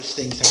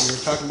things that we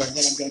were talking about, and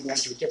then I'm going to go on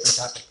to a different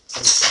topic.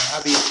 Because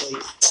obviously,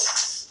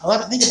 I'll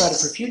have to think about it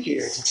for future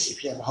years.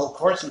 If you have a whole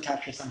course in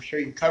Kashrut, I'm sure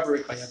you cover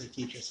it by other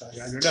teachers. So I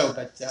don't know,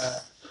 but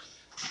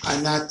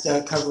I'm not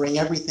covering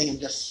everything. I'm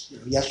just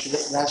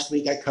last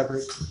week I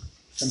covered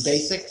some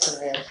basics,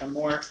 and I have some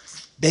more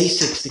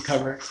basics to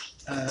cover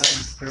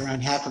for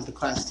around half of the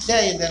class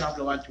today, and then I'll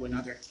go on to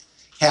another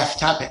half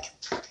topic.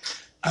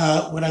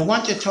 What I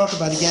want to talk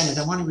about again is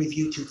I want to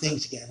review two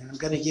things again, and I'm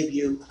going to give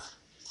you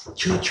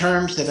two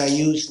terms that I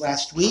used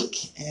last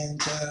week,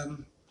 and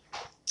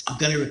I'm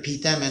going to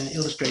repeat them and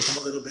illustrate them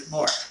a little bit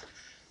more.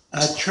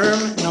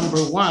 Term number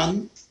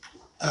one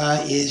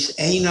is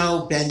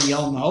Eino Ben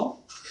Yomo.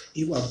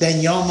 Well,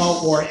 Ben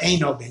Yomo or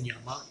Eino Ben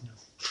Yomo.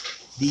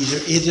 These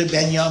are either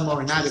Ben Yomo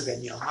or not a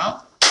Ben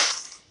Yomo.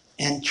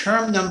 And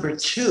term number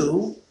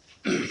two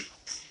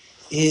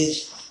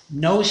is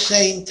No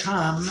Same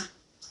Tam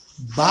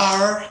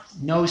Bar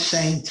No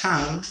Same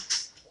Tam,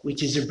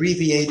 which is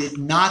abbreviated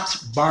not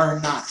bar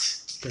not,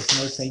 because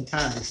no same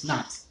time is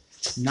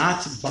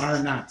not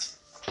bar not.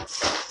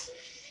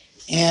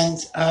 And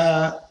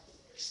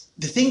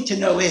the thing to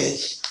know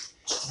is,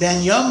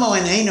 Ben Yomo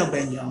and Eino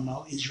Ben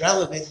Yomo is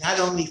relevant not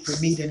only for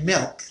meat and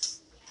milk,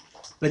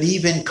 but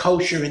even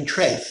kosher and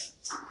treif.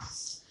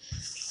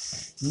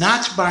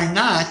 Not bar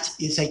not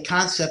is a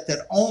concept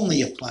that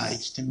only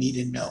applies to meat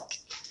and milk,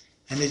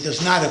 and it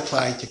does not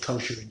apply to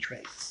kosher and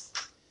treif.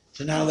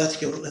 So now let's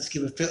give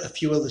a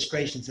few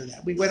illustrations of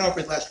that. We went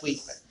over it last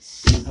week,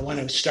 but I want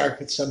to start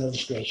with some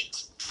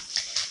illustrations.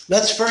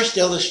 Let's first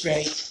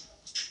illustrate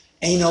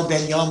Eino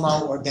Ben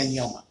Yomo or Ben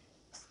Yoma.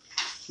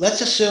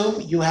 Let's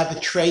assume you have a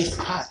treif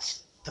pot.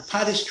 The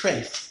pot is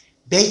treif.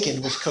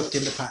 Bacon was cooked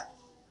in the pot.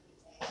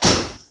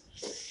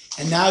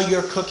 And now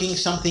you're cooking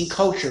something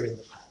kosher in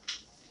the pot.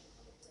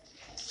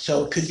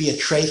 So it could be a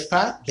treif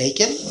pot,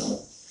 bacon,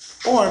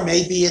 or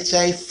maybe it's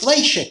a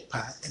fleshik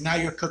pot, and now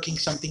you're cooking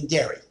something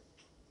dairy.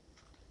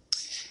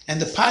 And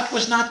the pot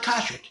was not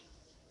kashrut.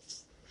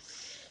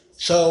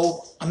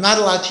 So I'm not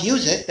allowed to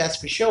use it, that's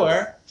for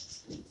sure.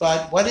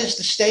 But what is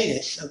the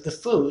status of the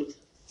food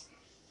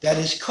that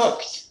is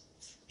cooked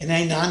in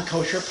a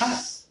non-kosher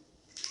pot?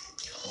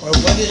 Or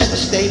what is the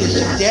status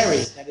of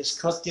dairy that is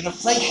cooked in a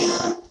fleshik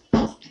pot?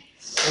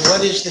 Or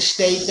what is the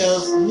state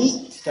of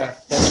meat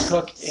stuff that's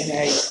cooked in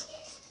a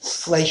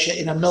fleshik,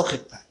 in a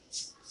milchik pot?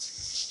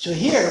 So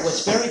here,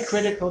 what's very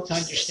critical to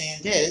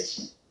understand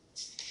is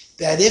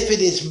that if it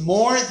is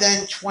more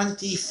than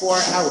 24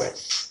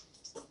 hours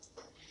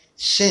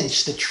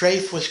since the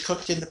treif was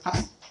cooked in the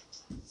pot,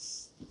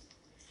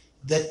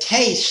 the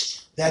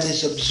taste that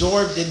is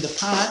absorbed in the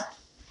pot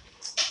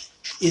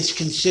is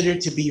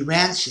considered to be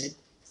rancid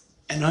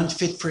and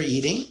unfit for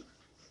eating.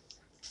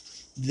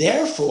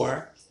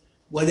 Therefore,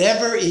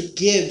 whatever it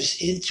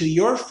gives into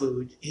your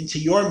food, into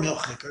your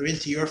milchik or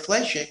into your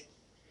fleshik,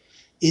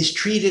 is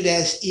treated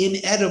as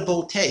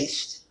inedible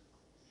taste,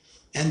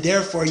 and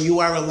therefore you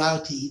are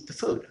allowed to eat the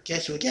food. Okay,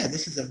 so again,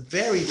 this is a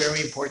very,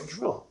 very important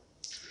rule.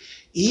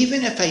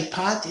 Even if a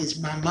pot is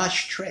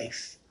mamash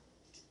treif,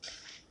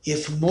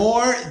 if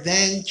more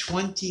than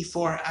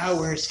 24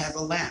 hours have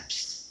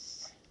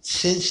elapsed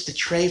since the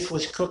treif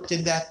was cooked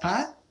in that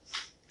pot,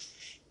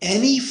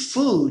 any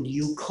food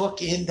you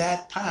cook in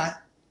that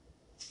pot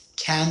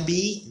can be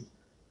eaten.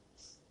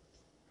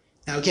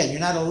 Now again,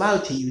 you're not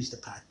allowed to use the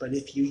pot, but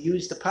if you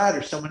use the pot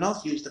or someone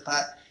else used the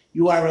pot,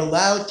 you are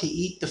allowed to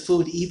eat the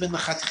food even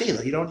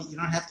l'chatchila. You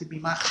don't have to be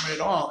machmer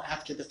at all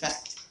after the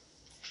fact.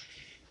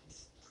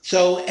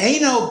 So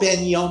Eino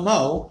Ben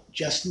Yomo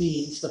just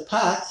means the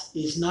pot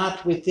is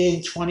not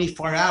within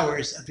 24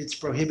 hours of its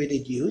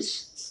prohibited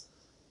use.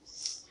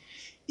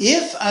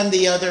 If, on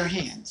the other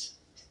hand,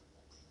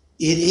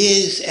 it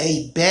is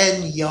a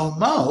Ben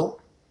Yomo,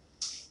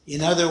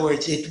 in other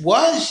words, it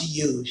was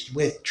used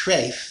with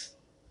treif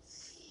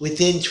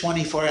within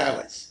 24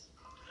 hours,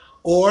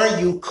 or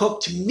you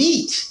cooked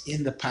meat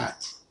in the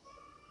pot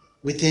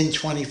within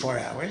 24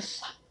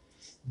 hours,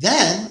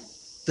 then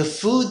the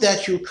food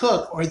that you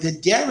cook or the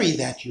dairy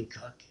that you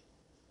cook,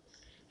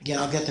 again,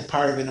 I'll get to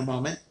part of it in a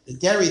moment, the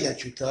dairy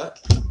that you cook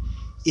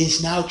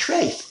is now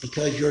treif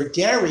because your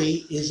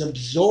dairy is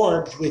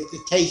absorbed with the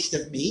taste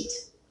of meat,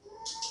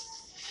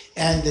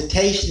 and the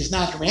taste is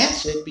not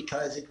rancid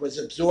because it was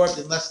absorbed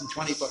in less than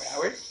 24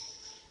 hours.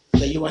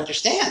 So you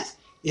understand,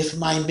 if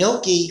my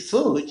milky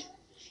food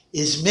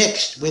is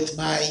mixed with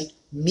my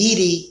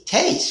meaty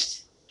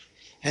taste,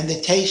 and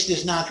the taste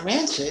is not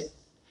rancid,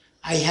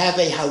 I have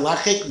a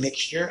halachic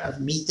mixture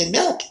of meat and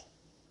milk,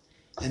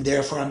 and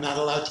therefore I'm not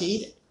allowed to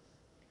eat it.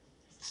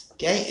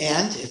 Okay,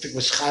 and if it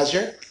was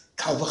chazer,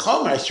 kal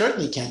v'chomer, I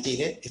certainly can't eat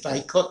it. If I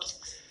cooked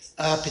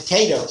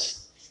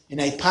potatoes in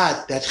a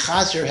pot that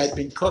chazer had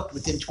been cooked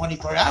within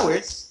 24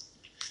 hours,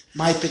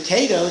 my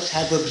potatoes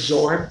have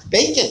absorbed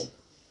bacon.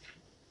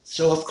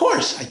 So of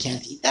course I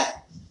can't eat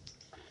that.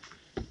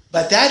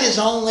 But that is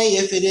only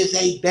if it is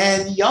a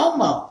Ben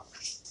Yomo.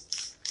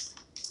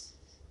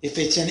 If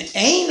it's an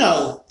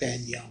Eino Ben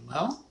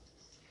Yomo,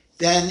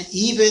 then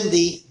even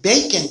the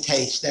bacon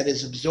taste that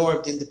is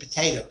absorbed in the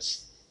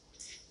potatoes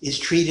is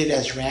treated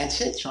as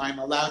rancid, so I'm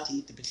allowed to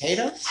eat the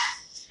potatoes.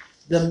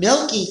 The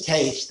milky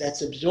taste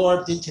that's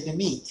absorbed into the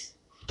meat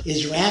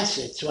is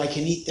rancid, so I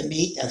can eat the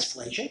meat as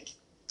fleishik.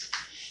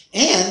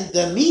 And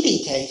the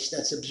meaty taste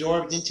that's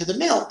absorbed into the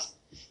milk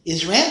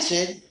is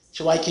rancid,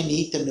 so I can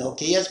eat the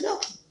milky as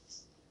milky.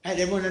 Right?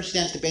 Everyone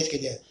understands the basic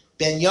idea.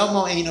 Ben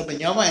yomo, eino ben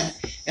yomo, and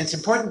it's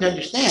important to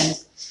understand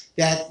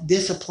that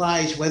this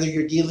applies whether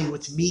you're dealing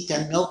with meat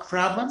and milk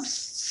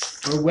problems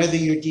or whether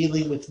you're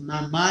dealing with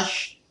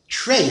mamash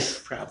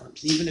treif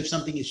problems. Even if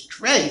something is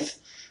treif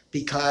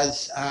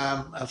because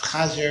of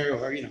chazer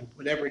or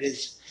whatever it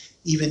is,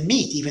 even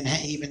meat,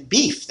 even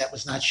beef that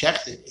was not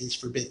shechted is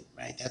forbidden.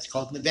 Right? That's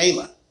called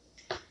nevela.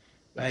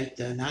 Right?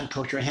 The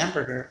non-kosher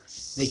hamburger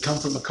may come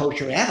from a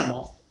kosher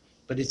animal,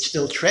 but it's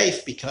still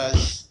treif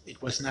because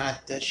it was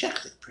not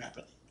shechted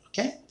properly.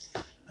 Okay?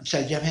 I'm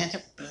sorry, do you have a hand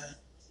up?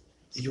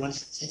 Did you want to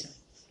say something?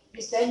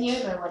 It's ben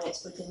yomo when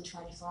it's within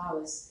 24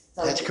 hours.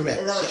 So That's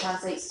correct. Is that what it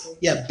translates to?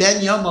 Yeah,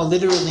 ben yomo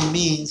literally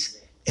means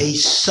a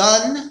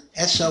son,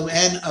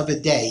 S-O-N, of a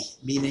day,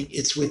 meaning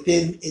it's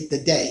within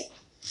the day,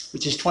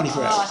 which is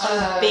 24 hours.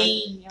 So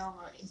ben yomo,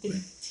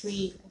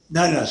 between.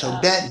 No, so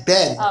ben,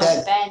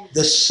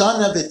 the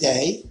son of a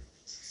day,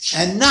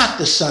 and not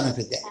the son of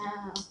a day.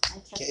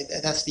 Okay,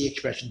 that's the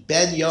expression.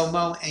 Ben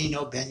yomo,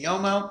 eino ben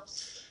yomo.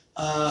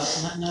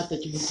 Not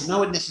that you need to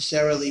know it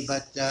necessarily,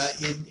 but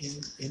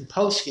in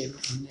poskim,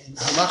 in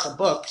halacha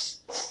books,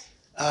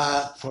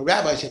 for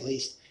rabbis at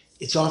least,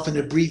 it's often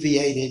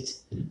abbreviated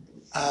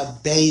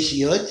Beis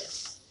Yud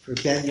for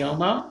Ben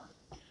Yomo,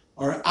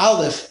 or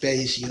Aleph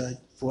Beis Yud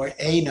for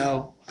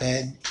Eino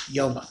Ben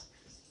Yoma.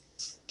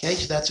 Okay,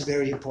 so that's a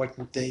very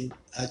important thing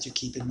to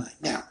keep in mind.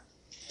 Now,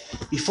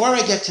 before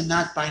I get to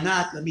not by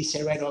not, let me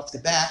say right off the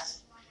bat,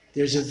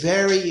 there's a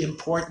very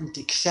important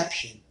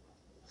exception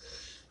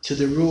to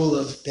the rule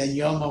of Ben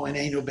Yomo and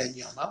Eino Ben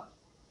Yomo.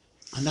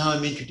 And now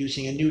I'm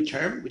introducing a new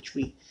term, which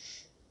we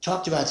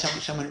talked about.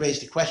 Someone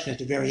raised a question at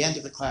the very end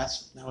of the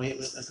class. Now we're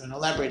going to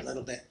elaborate a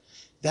little bit.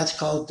 That's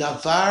called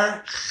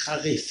davar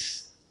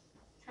charif.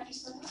 How do you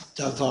spell that?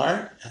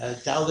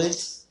 Davar,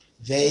 dalid,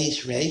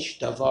 vez, reish,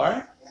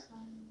 davar,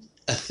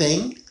 a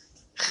thing,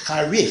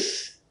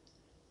 charif,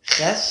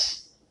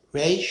 ches,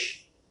 reish,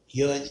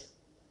 yud,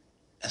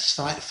 a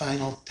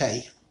final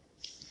pay.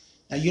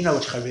 Now you know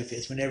what charif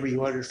is. Whenever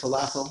you order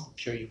falafel, I'm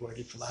sure you've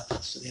ordered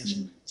falafel, so the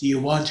answer, do you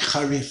want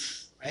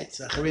charif, right?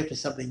 So charif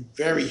is something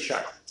very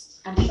sharp.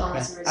 And the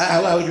answer is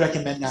I would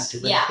recommend not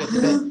to, but yeah.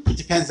 it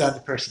depends on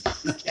the person.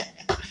 Okay.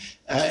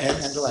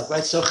 And the like,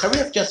 right? So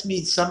charif just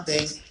means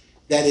something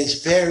that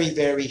is very,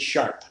 very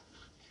sharp.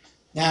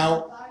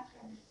 Now,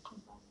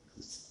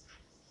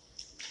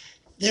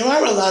 there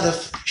are a lot of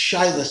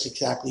shilas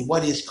exactly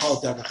what is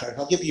called davar charif.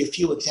 I'll give you a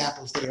few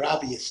examples that are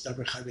obvious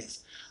davar charif.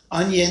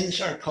 Onions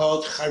are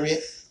called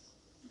charif.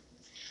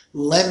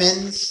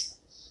 Lemons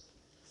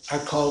are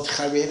called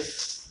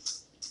charif.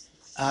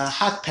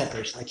 Hot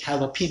peppers, like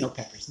jalapeno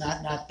peppers,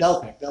 not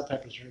bell peppers. Bell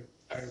peppers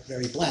are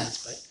very bland,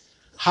 but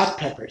hot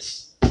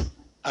peppers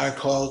are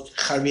called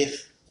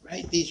charif,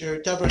 right? These are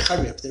davar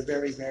charif. They're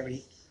very,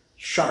 very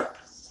sharp.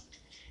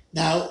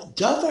 Now,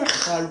 davar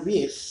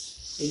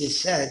charif, it is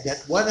said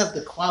that one of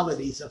the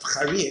qualities of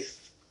charif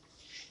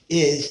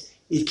is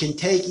it can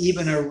take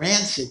even a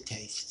rancid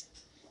taste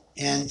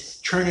and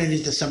turn it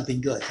into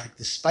something good, like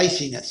the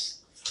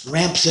spiciness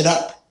ramps it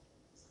up.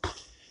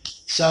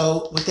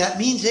 So what that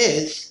means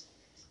is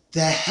the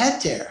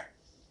heter,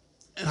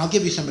 and I'll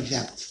give you some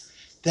examples.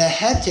 The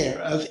heter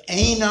of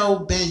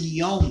Eino Ben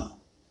Yomo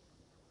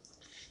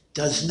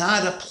does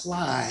not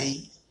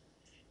apply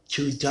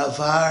to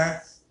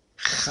davar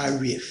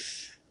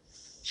charif.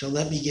 So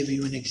let me give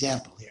you an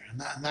example here.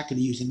 I'm not going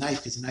to use a knife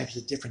because a knife is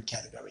a different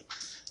category.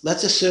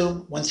 Let's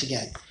assume, once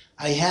again,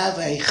 I have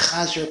a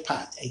chazer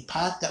pot, a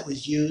pot that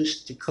was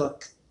used to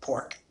cook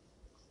pork,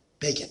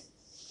 bacon.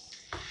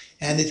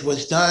 And it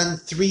was done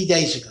 3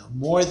 days ago,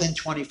 more than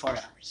 24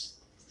 hours.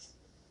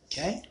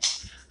 Okay?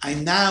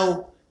 I'm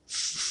now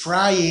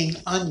frying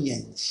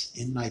onions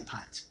in my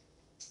pot.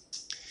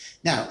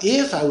 Now,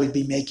 if I would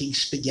be making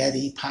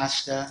spaghetti,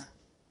 pasta,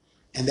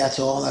 and that's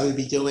all I would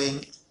be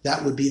doing,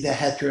 that would be the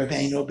heter of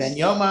Eino Ben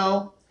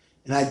Yomo,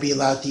 and I'd be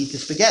allowed to eat the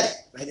spaghetti,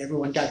 right?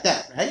 Everyone got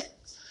that, right?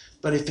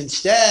 But if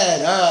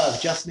instead of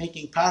just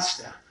making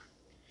pasta,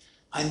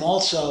 I'm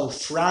also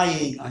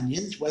frying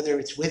onions, whether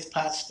it's with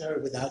pasta or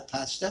without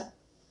pasta,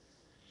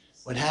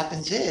 what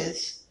happens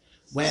is,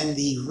 when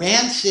the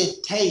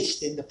rancid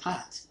taste in the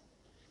pot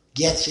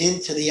gets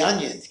into the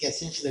onions,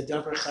 gets into the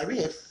davar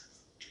charif,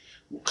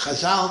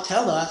 Chazal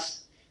tell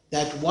us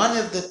that one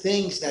of the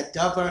things that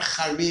davar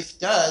charif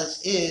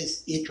does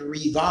is it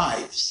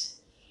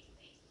revives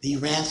the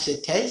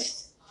rancid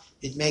taste.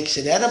 It makes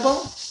it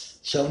edible.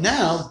 So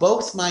now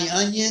both my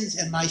onions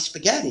and my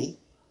spaghetti,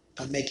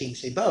 if I'm making,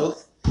 say,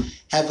 both,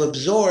 have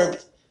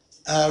absorbed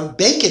a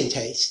bacon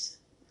taste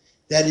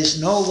that is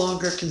no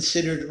longer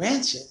considered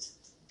rancid.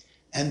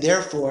 And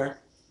therefore,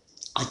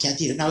 I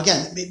can't eat it. Now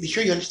again, be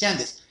sure you understand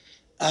this.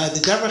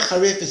 The davar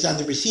charif is on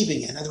the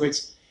receiving end. In other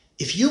words,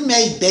 If you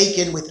made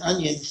bacon with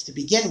onions to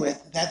begin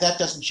with, that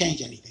doesn't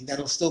change anything.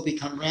 That'll still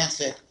become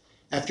rancid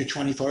after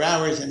 24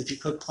 hours, and if you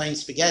cook plain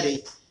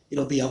spaghetti,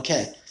 it'll be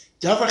okay.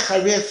 Davar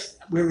charif,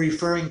 we're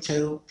referring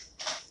to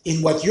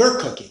in what you're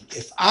cooking.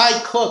 If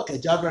I cook a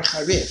davar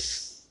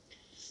charif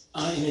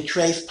in a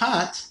treif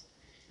pot,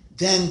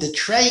 then the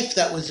treif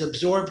that was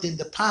absorbed in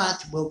the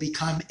pot will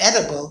become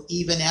edible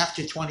even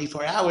after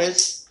 24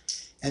 hours,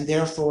 and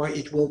therefore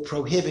it will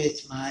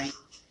prohibit my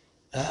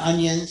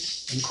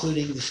onions,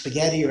 including the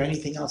spaghetti or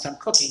anything else I'm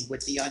cooking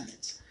with the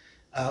onions,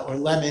 or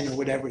lemon or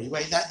whatever.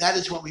 Right? That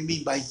is what we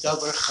mean by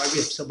davar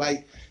charif. So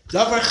by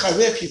davar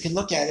charif, you can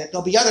look at it.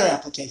 There'll be other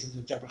applications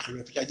of davar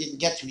charif, which I didn't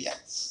get to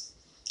yet.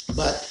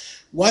 But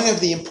one of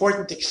the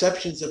important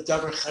exceptions of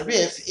davar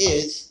charif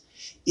is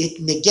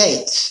it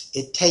negates,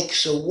 it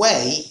takes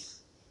away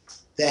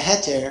the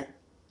heter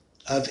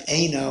of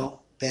Eino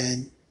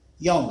ben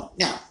Yomo.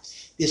 Now,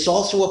 this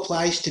also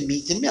applies to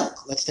meat and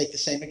milk. Let's take the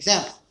same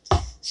example.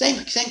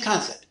 Same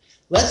concept.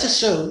 Let's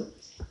assume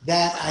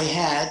that I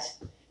had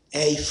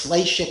a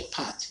fleishik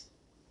pot,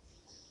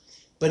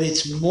 but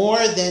it's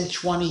more than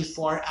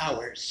 24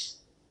 hours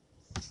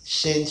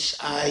since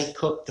I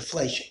cooked the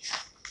fleishik.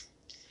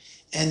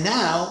 And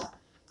now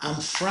I'm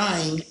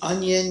frying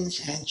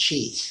onions and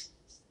cheese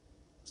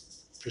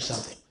for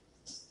something.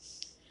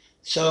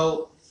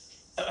 So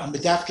I'm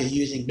bedafka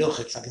using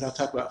milchik, something I'll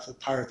talk about for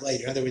park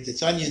later. In other words,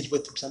 it's onions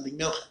with something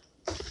milchik.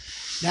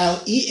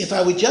 Now, if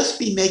I would just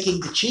be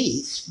making the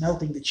cheese,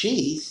 melting the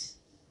cheese,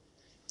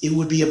 it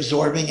would be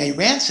absorbing a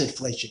rancid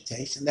fleishik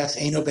taste, and that's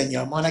Eino ben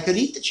Yomo, and I could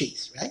eat the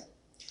cheese, right?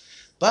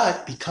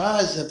 But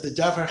because of the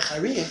davar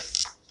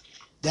charif,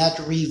 that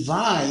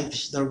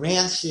revives the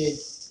rancid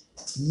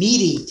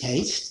meaty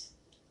taste,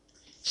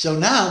 so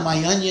now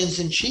my onions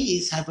and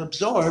cheese have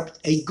absorbed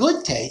a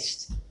good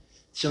taste,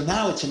 so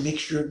now it's a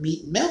mixture of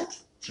meat and milk,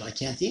 so I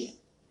can't eat it.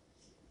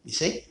 You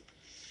see?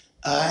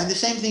 And the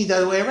same thing the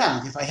other way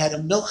around. If I had a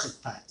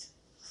milchik pot,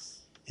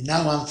 and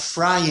now I'm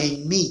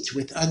frying meat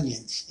with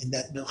onions in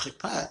that milchik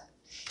pot,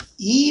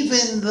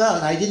 even though,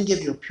 and I didn't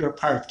give you a pure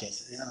part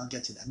case, and I'll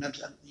get to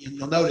that.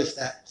 You'll notice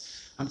that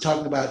I'm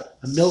talking about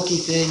a milky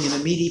thing in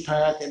a meaty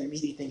pot and a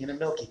meaty thing in a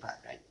milky pot,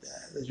 right?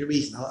 There's a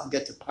reason. I'll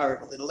get to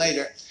part a little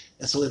later.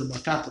 That's a little more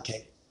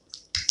complicated.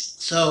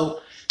 So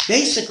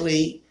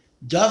basically,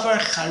 davar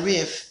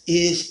charif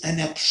is an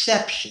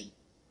exception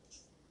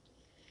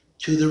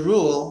to the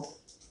rule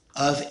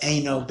of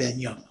Eino ben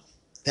Yomo.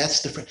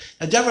 That's the first.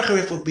 Now, davar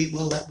charif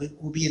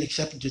will be an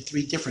exception to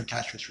three different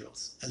kashrut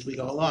rules as we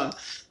go along.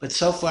 But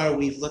so far,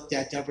 we've looked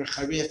at davar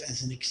charif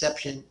as an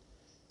exception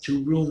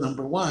to rule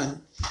number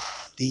one,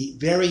 the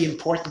very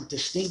important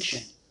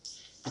distinction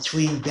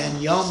between ben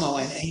Yomo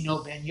and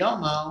Eino ben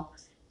Yomo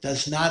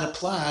does not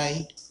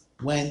apply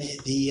when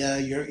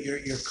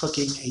you're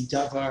cooking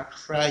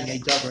frying a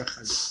davar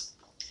charif.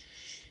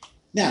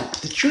 Now,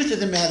 the truth of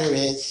the matter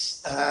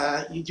is,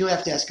 you do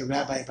have to ask a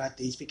rabbi about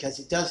these because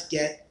it does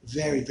get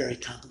very, very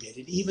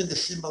complicated. Even the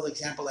simple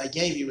example I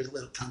gave you is a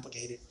little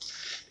complicated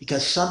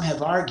because some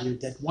have argued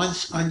that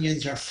once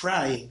onions are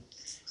frying,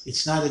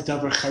 it's not a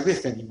davar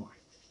charif anymore.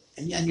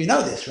 And you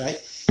know this,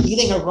 right?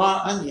 Eating a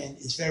raw onion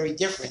is very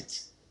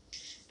different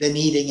than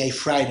eating a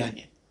fried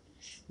onion.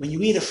 When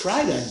you eat a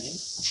fried onion,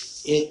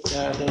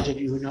 those of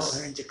you who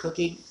are into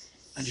cooking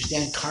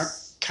understand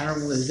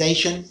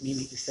caramelization,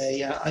 meaning to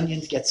say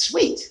onions get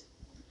sweet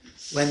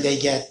when they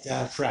get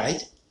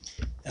fried,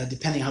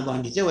 depending how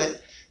long you do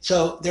it.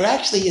 So there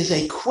actually is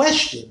a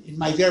question in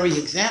my very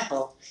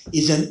example,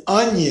 is an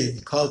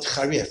onion called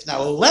charif?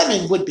 Now a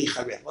lemon would be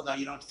charif. Well, no,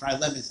 you don't fry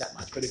lemons that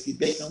much, but if you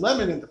bake a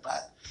lemon in the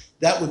pot,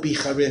 that would be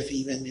charif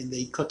even in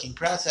the cooking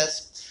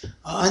process.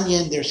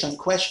 Onion, there's some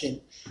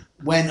question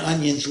when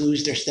onions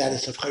lose their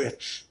status of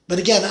charif. But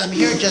again, I'm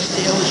here just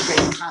to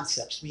illustrate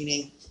concepts,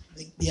 meaning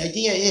the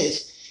idea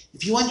is,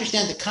 if you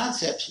understand the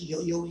concepts,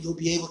 you'll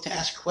be able to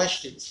ask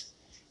questions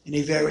in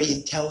a very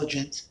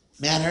intelligent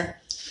manner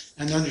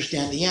and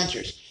understand the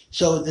answers.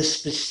 So the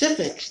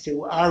specifics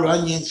to are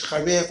onions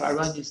charif, are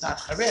onions not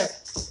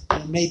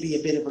charif, may be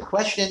a bit of a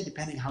question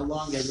depending how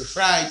long they were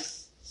fried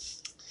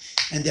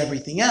and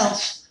everything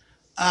else.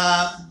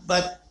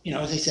 But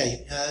as I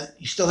say,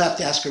 you still have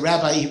to ask a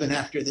rabbi even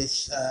after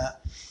this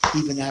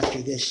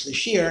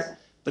shir.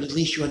 But at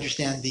least you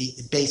understand the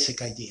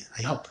basic idea.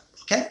 I hope.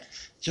 Okay.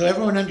 So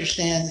everyone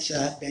understands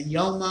ben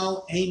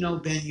Yomo,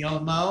 Eino ben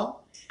Yomo,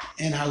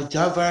 and how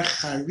davar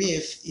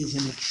charif is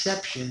an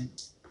exception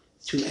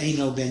to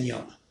Eino ben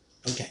Yomo.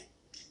 Okay,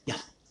 yeah.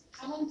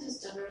 How long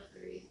does davar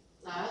charif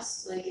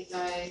last? Like if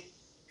I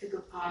cook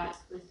a pot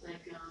with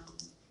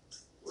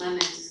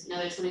lemons,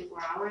 another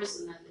 24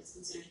 hours, and then it's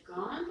considered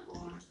gone,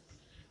 or?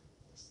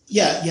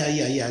 Yeah.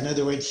 In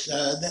other words,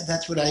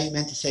 that's what I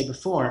meant to say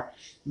before,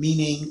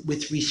 meaning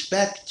with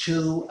respect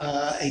to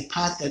a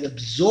pot that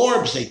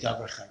absorbs a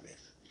davar charif,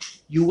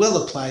 you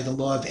will apply the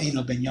law of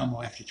Eino ben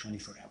Yomo after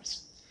 24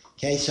 hours.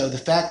 Okay, so the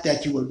fact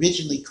that you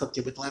originally cooked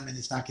it with lemon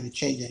is not going to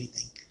change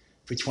anything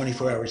for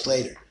 24 hours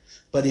later.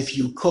 But if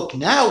you cook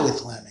now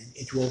with lemon,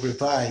 it will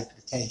revive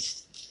the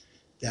taste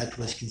that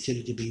was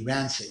considered to be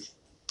rancid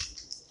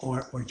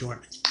or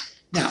dormant.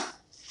 Now,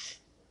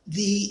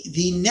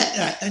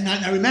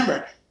 now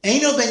remember,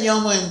 Eino ben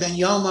Yomo and ben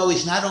Yomo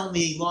is not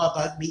only a law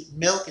about meat and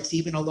milk, it's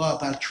even a law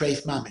about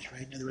treif mamish,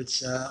 right? In other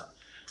words,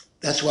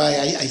 that's why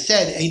I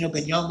said Eino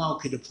ben Yomo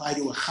could apply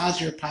to a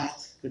chazer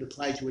pot, could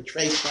apply to a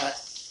treif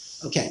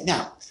pot. Okay,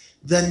 now,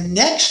 the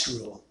next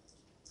rule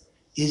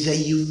is a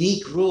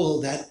unique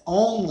rule that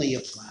only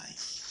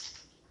applies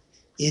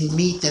in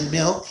meat and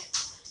milk,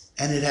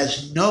 and it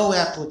has no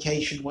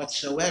application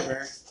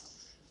whatsoever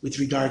with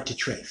regard to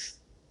treif.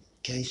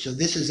 Okay, so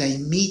this is a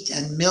meat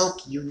and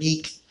milk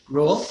unique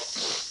rule.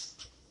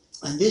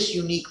 And this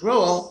unique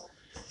rule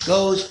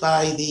goes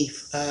by the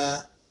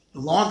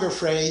longer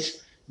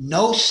phrase,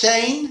 no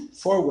sane,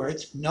 4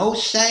 words, no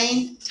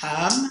sane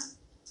tam,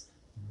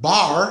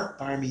 bar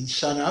means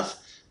son of,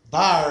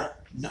 bar,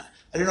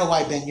 I don't know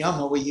why Ben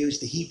Yomo, we use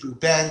the Hebrew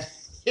ben,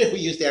 here we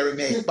use the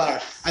Aramaic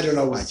bar. I don't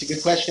know why, it's a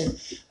good question.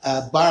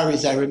 Bar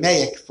is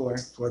Aramaic for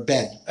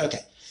ben, okay.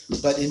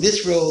 But in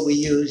this rule we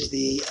use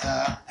the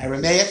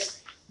Aramaic,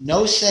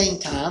 no sane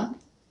tam,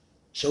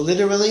 so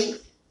literally,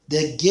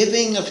 the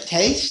giving of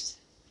taste,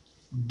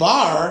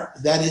 bar,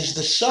 that is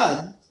the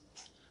son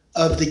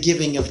of the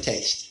giving of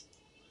taste.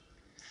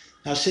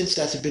 Now, since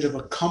that's a bit of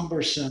a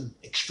cumbersome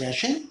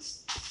expression,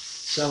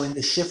 so in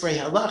the Sifrei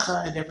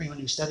Halacha, and everyone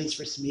who studies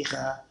for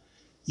Smicha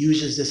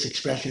uses this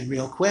expression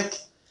real quick,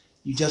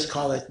 you just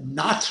call it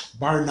not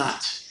bar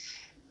not,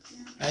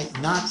 right?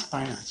 Not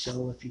bar not.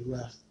 So if you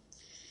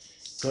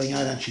going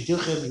out on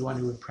Shidduchim, you want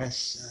to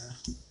impress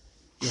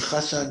your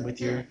chassan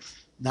with your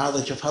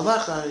knowledge of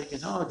halacha, you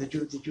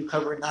can, did you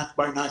cover not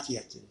bar not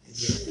yet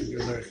in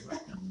your learning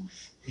right now?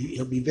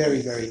 He'll be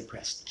very, very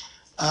impressed.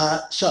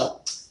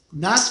 So,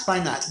 not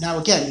bar not. Now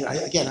again,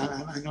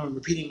 I know I'm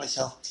repeating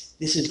myself.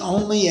 This is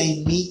only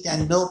a meat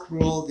and milk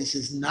rule. This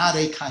is not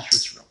a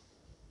kashrut rule,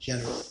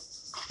 generally.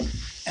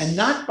 And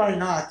not bar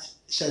not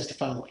says the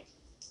following.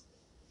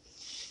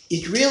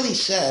 It really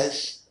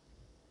says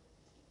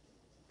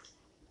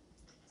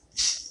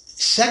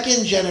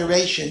second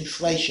generation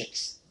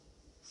fleishiks.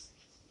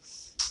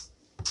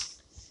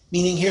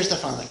 Meaning, here's the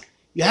following.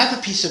 You have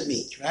a piece of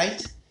meat,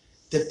 right?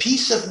 The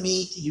piece of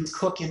meat you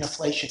cook in a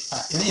fleishik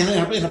pot,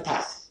 in a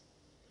pot.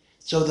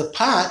 So the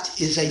pot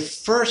is a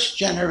first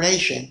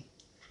generation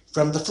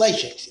from the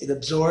fleishiks. It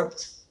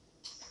absorbed,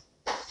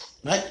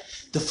 right?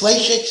 The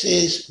fleishiks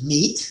is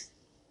meat.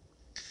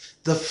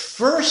 The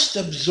first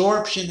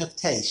absorption of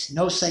taste,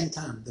 no same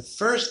time, the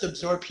first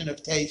absorption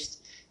of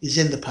taste is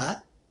in the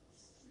pot.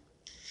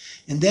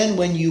 And then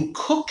when you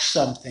cook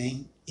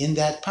something in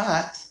that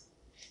pot,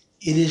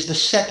 it is the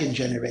second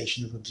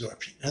generation of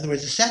absorption. In other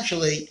words,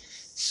 essentially,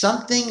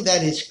 something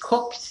that is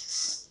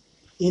cooked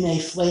in a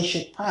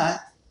fleishik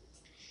pot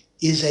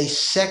is a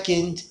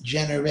second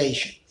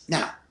generation.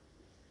 Now,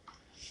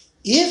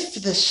 if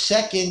the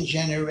second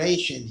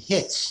generation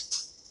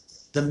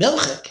hits the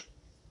milchik,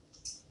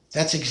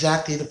 that's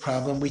exactly the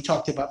problem we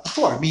talked about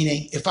before.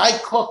 Meaning, if I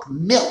cook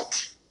milk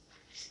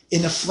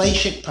in a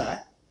fleishik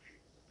pot,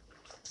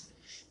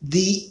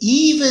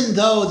 even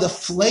though the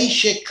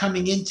fleishik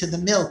coming into the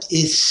milk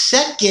is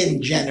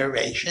second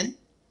generation,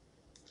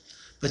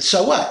 but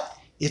so what?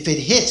 If it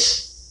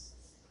hits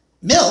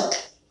milk,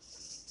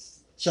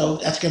 so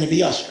that's going to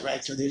be usher,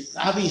 right? So there's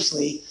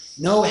obviously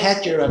no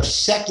heter of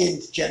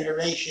second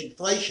generation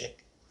fleishik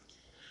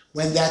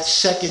when that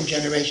second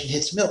generation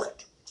hits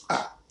milk.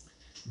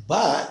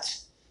 But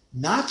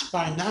not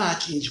bar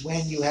not is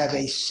when you have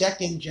a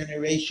second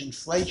generation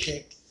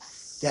fleishik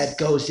that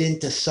goes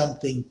into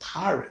something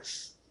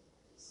parif.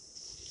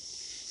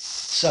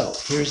 So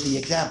here's the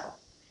example.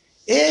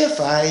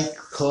 If I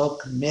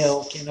cook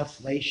milk in a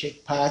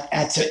fleishik pot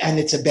and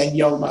it's a ben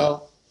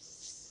yomo,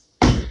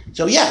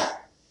 so yeah,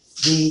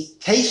 the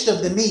taste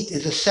of the meat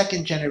is a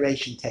second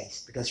generation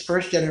taste because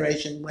first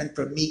generation went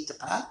from meat to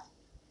pot,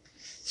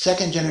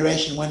 second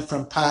generation went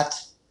from pot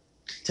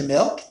to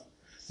milk,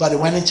 but it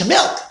went into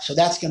milk, so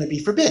that's going to be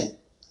forbidden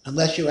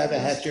unless you have a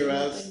heter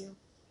of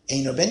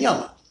eino ben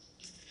yomo.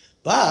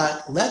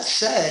 But let's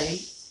say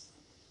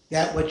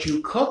that what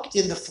you cooked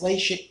in the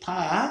fleishik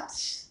pot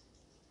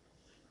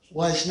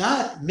was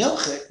not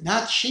milchik,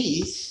 not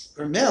cheese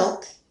or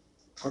milk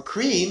or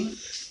cream.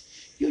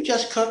 You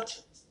just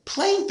cooked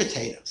plain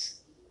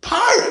potatoes,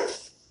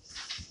 parif.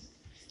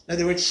 In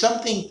other words,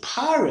 something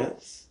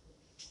parif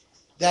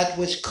that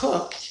was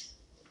cooked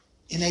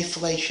in a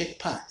fleishik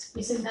pot.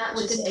 Isn't that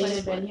just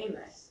Eino ben Yomo?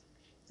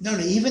 No,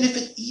 even if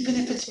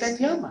it's ben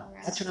yomo,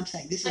 that's what I'm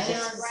saying. This is I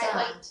don't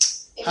understand.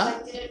 If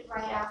I did it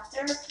right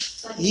after.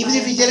 Like even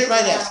if you did it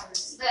right after.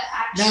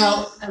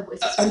 Now,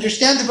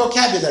 understand the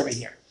vocabulary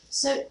here.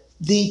 So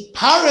the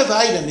parav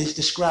item is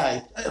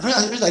described.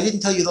 First, I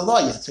didn't tell you the law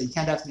yet, so you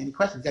can't ask me any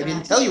questions. I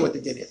didn't tell you what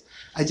the din is.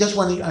 I'm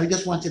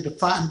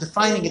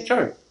defining a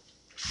term.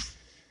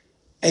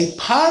 A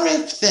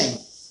parav thing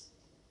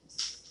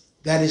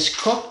that is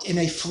cooked in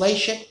a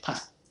fleishik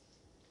pot,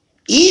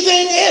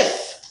 even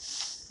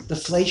if the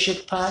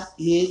fleishik pot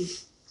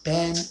is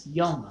ben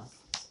yomo,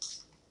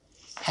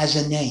 has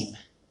a name.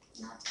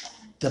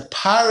 The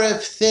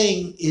parav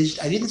thing is,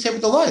 I didn't say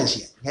what the law is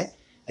yet, okay?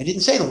 I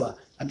didn't say the law.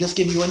 I'm just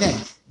giving you a name.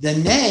 The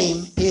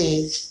name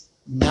is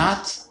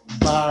not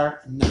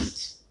bar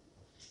not.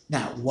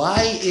 Now,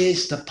 why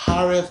is the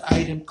parav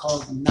item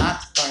called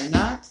not bar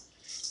not?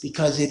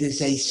 Because it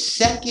is a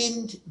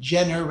second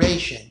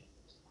generation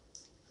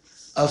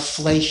of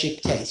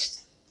fleishik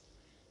taste.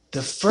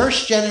 The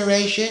first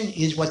generation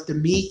is what the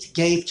meat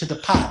gave to the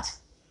pot.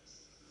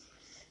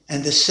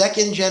 And the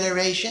second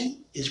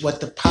generation is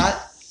what the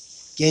pot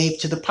gave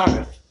to the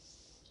parav.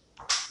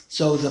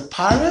 So the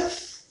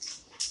parav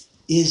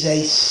is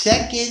a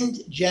second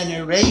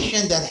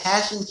generation that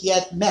hasn't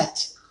yet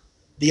met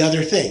the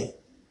other thing.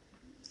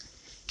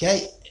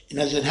 Okay? In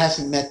other words, it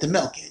hasn't met the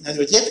milk. In other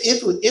words,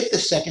 if the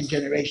second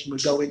generation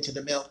would go into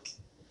the milk,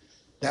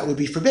 that would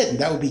be forbidden.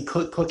 That would be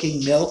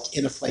cooking milk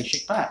in a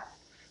fleishik pot.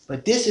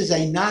 But this is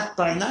a not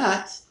bar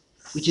not,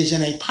 which is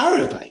in a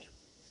parav item.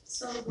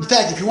 So In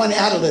fact, if you want to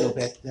add a little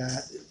bit,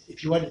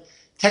 if you want,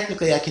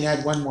 technically I can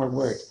add one more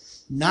word.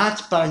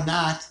 Not bar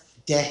not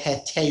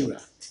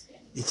dehetera.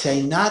 It's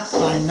a not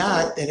bar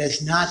not that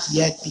has not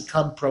yet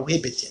become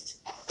prohibited.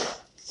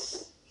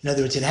 In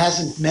other words, it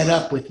hasn't met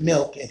up with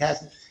milk. It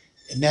hasn't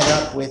met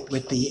up with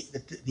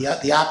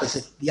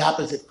the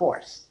opposite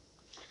force.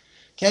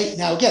 Okay.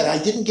 Now again, I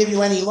didn't give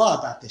you any law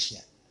about this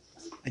yet.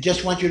 I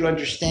just want you to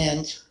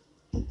understand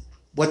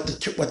what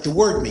the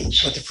word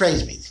means, what the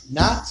phrase means.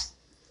 Not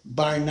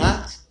bar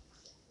not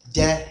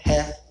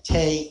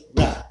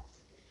dehetera.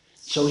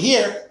 So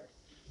here,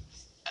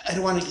 I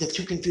don't want to get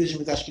too confusing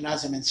with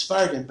Ashkenazim and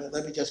Sephardim, but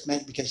let me just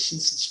mention, because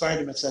since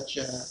Sephardim is such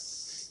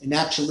an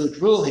absolute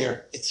rule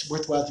here, it's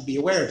worthwhile to be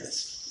aware of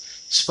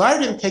this.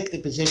 Sephardim take the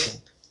position,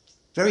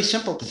 very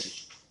simple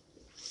position.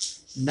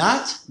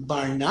 Not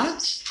bar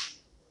not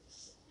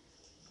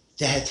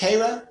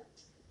dehetera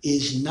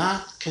is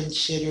not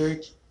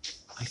considered,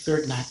 my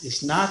third not,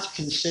 is not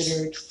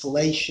considered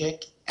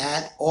fleishik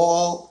at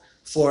all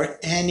for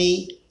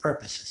any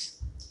purposes.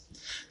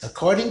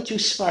 According to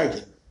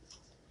Sephardim,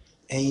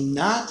 a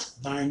not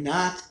bar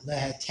not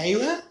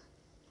lehetera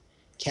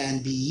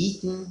can be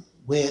eaten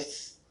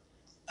with,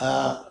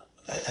 my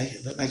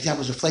example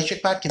was a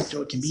fleishik pot,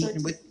 so it can be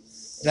eaten with,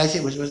 did I say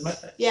it was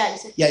Yeah, you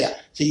said. Yeah.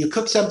 So you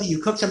cook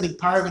something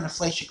parve in a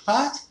fleishik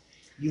pot,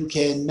 you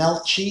can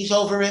melt cheese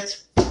over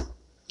it,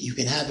 you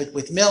can have it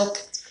with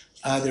milk,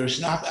 there's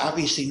not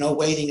obviously no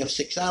waiting of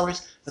 6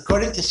 hours.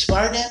 According to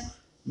Sephardim,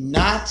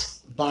 not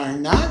bar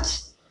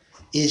not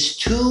is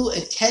too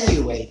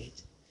attenuated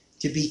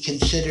to be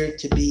considered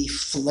to be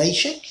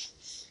fleishik.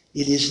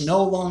 It is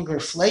no longer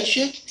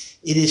fleishik.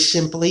 It is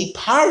simply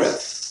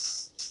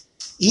parav.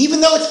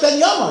 Even though it's ben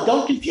yomo,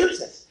 don't confuse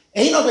this.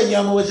 Eino ben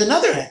yomo is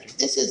another entry.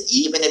 This is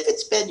even if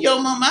it's ben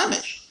yomo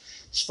mamish.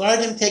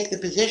 Sephardim take the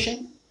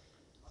position,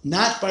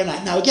 not bar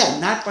not. Now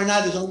again, not bar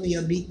not is only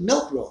a meat and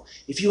milk rule.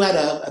 If you had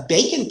a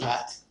bacon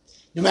pot,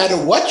 no matter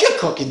what you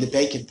cook in the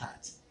bacon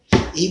pot,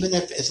 even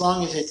if, as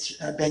long as it's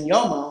ben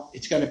yomo,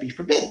 it's going to be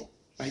forbidden.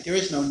 Right? There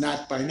is no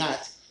not bar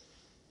not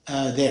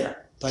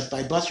there. But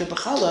by basar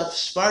b'chalav,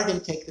 Sephardim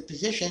take the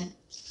position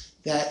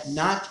that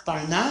not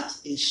bar not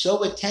is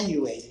so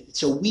attenuated,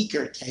 it's a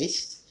weaker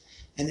taste,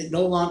 and it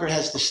no longer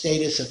has the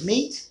status of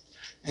meat,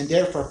 and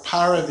therefore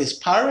parav is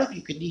parav.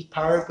 You can eat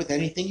parav with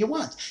anything you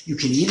want. You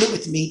can eat it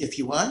with meat if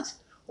you want,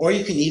 or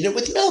you can eat it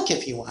with milk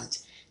if you want.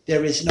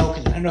 There is no,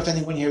 I don't know if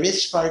anyone here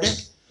is Sephardic.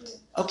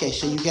 Okay,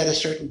 so you get a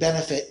certain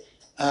benefit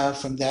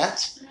from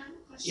that. I have a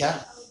question.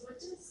 Yeah. What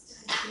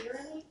does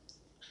dehetera mean?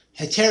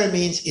 Hetera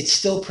means it's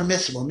still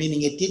permissible,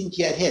 meaning it didn't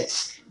yet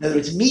hit. In other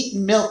words, meat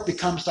and milk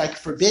becomes like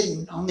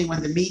forbidden only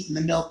when the meat and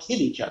the milk hit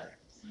each other.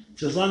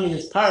 So as long as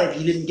it's parav,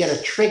 you didn't get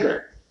a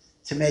trigger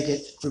to make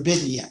it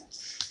forbidden yet.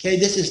 Okay,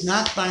 this is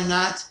not bar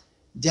not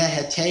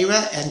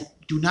dehetera, and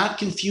do not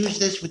confuse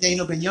this with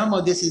eino ben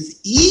yomo. This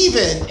is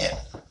even if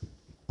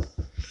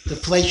the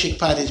fleishik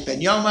pot is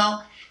ben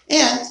yomo,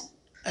 and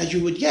as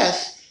you would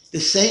guess, the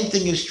same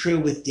thing is true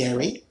with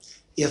dairy.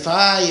 If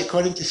I,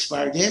 according to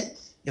Sephardim,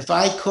 if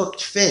I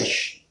cooked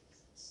fish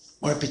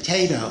or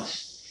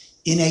potatoes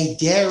in a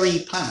dairy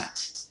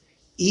pot,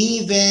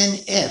 even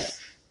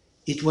if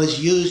it was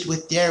used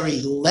with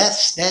dairy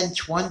less than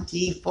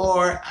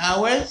 24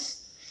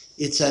 hours,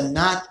 it's a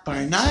not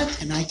bar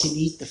not, and I can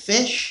eat the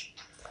fish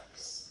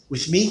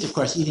with meat. Of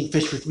course, eating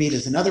fish with meat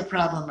is another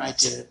problem,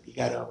 right? You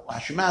got to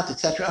wash your mouth,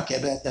 etc. Okay,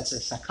 but that's a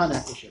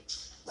sakana issue.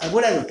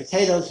 Whatever,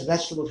 potatoes,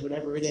 vegetables,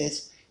 whatever it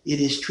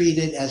is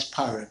treated as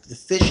parav. The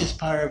fish is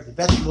parav, the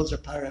vegetables are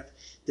parav,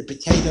 the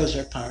potatoes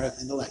are parav,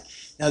 and the like.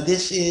 Now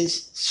this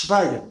is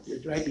Sephardim,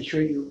 right? Be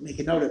sure you make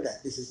a note of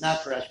that. This is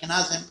not for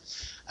Ashkenazim.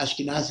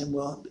 Ashkenazim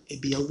will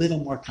be a little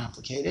more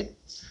complicated,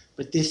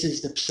 but this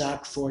is the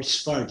psak for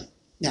Sephardim.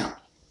 Now,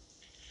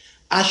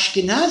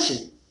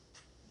 Ashkenazim,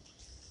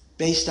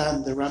 based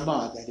on the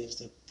Ramah, that is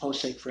the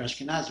posek for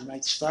Ashkenazim,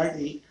 right?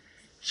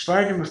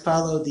 Sephardim will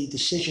follow the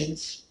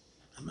decisions,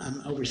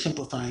 I'm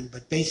oversimplifying,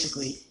 but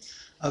basically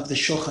of the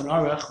Shulchan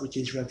Aruch, which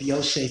is Rav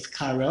Yosef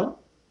Karo.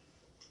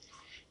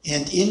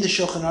 And in the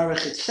Shulchan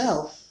Aruch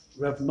itself,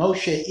 Rav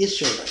Moshe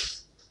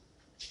Isserles,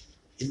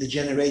 in the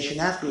generation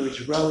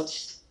afterwards,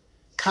 wrote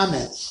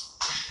comments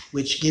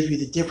which give you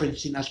the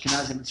difference between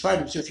Ashkenazim and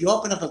Sephardim. So if you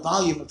open up a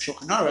volume of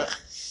Shulchan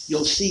Aruch,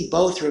 you'll see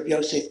both Rabbi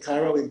Yosef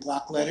Karo in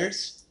block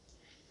letters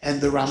and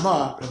the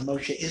Ramah, Rav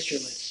Moshe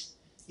Isserles,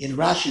 in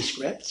Rashi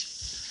script.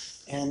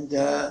 And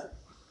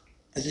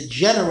as a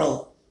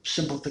general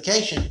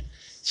simplification,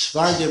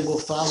 Sephardim will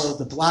follow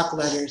the block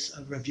letters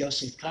of Rav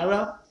Yosef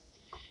Karo,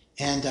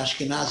 and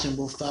Ashkenazim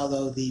will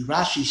follow the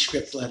Rashi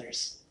script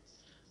letters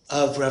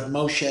of Rav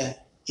Moshe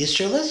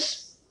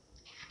Isserles.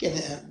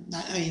 Again,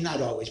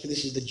 not always, but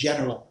this is the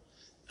general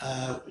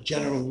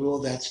rule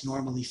that's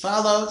normally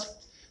followed.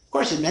 Of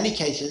course, in many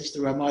cases,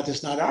 the Ramah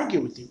does not argue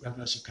with the Rav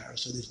Yosef Karo,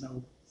 so there's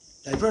no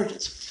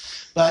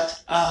divergence.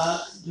 But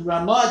the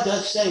Ramah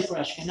does say for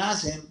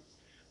Ashkenazim,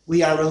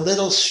 we are a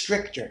little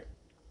stricter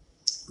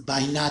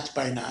by not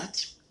bar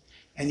not.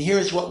 And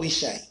here's what we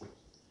say.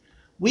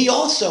 We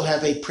also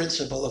have a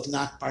principle of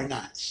not bar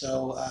not.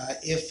 So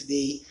if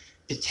the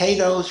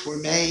potatoes were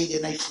made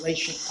in a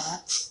fleishik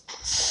pot,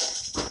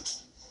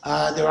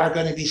 there are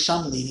going to be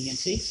some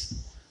leniencies,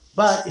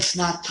 but it's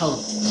not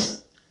total.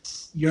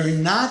 You're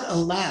not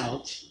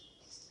allowed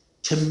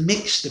to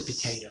mix the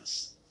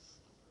potatoes.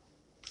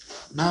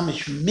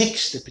 Mamish,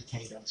 mix the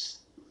potatoes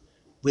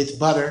with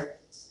butter.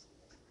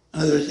 In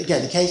other words,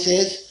 again, the case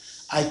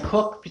is, I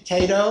cook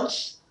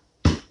potatoes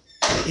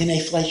in a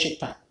fleishik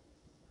pot.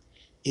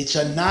 It's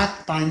a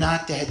not bar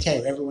not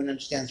deheter. Everyone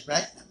understands,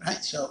 right?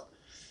 So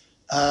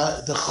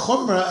the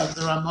chumrah of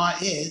the Ramah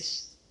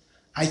is,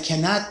 I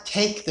cannot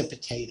take the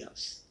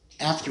potatoes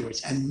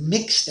afterwards and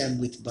mix them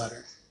with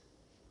butter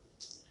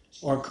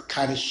or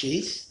cottage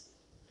cheese,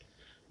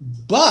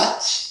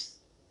 but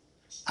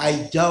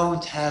I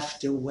don't have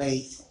to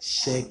wait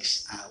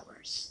 6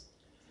 hours.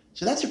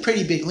 So that's a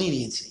pretty big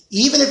leniency,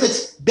 even if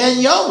it's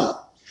ben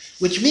yoma,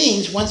 which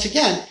means, once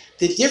again,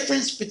 the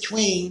difference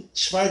between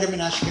Sephardim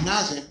and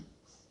Ashkenazim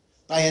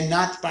by a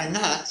not by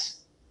not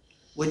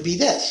would be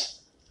this.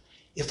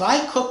 If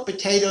I cook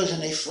potatoes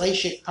in a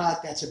fleishik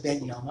pot, that's a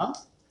ben yoma.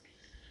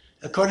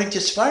 According to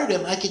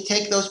Sephardim, I could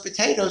take those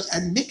potatoes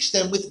and mix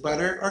them with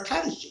butter or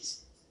cottage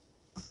cheese.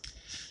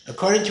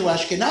 According to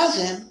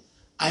Ashkenazim,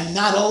 I'm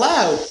not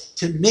allowed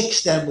to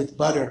mix them with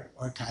butter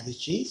or cottage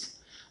cheese.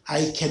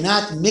 I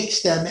cannot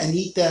mix them and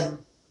eat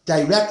them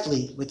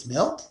directly with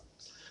milk.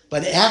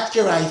 But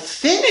after I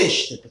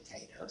finish the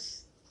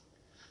potatoes,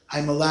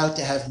 I'm allowed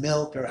to have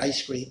milk or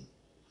ice cream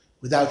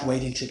without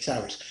waiting 6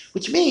 hours.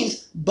 Which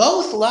means,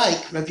 both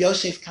like Rav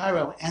Yosef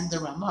Karo and the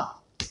Ramah,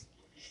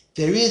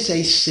 there is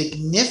a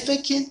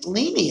significant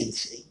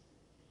leniency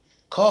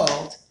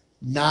called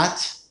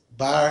not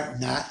bar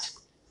not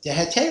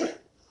deheter.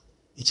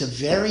 It's a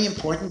very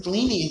important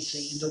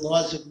leniency in the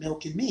laws of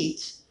milk and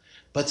meat,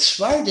 but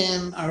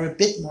Sephardim are a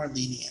bit more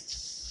lenient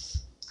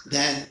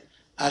than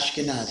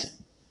Ashkenazim.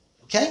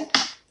 Okay?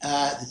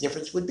 The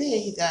difference would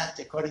be that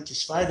according to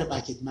Sephardim,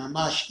 I could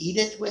mamash eat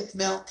it with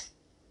milk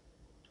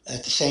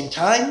at the same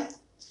time.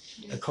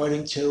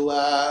 According to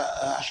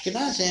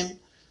Ashkenazim,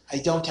 I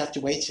don't have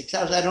to wait 6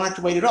 hours. I don't have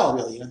to wait at all,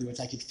 really. In other words,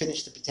 I could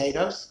finish the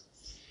potatoes.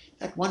 In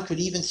fact, one could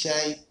even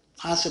say,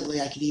 possibly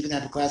I could even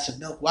have a glass of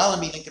milk while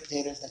I'm eating the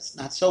potatoes. That's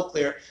not so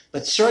clear.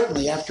 But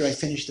certainly after I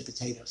finish the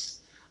potatoes,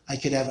 I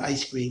could have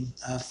ice cream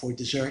for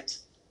dessert.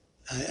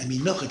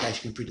 Milk ice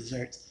cream for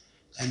dessert.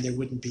 And there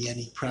wouldn't be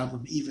any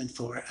problem even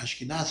for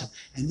Ashkenazim.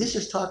 And this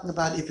is talking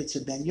about if it's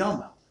a ben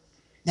yoma.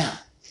 Now,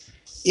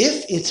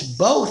 if it's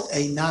both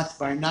a not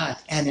bar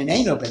not and an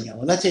eino ben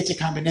yoma, let's say it's a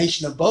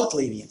combination of both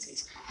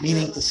leniencies,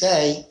 meaning to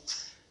say,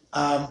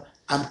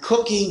 I'm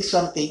cooking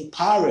something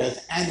parev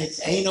and it's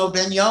eino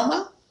ben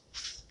yoma,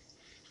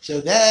 so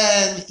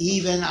then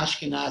even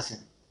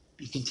Ashkenazim,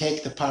 you can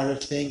take the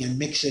parev thing and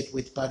mix it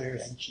with butter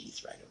and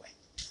cheese right away.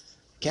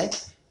 Okay?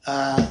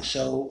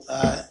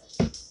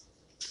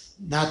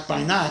 Not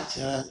by not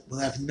will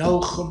have no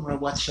chumrah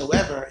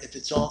whatsoever if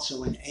it's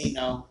also an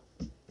eino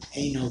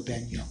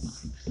ben yoma.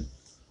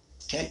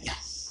 Okay, yeah.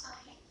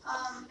 Okay, I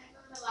remember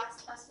the last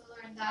class we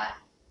learned that,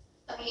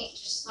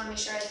 just want to make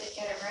sure I did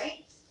get it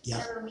right.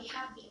 Yeah. So we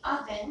have the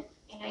oven,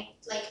 and I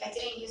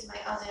didn't use my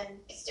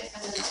oven, it's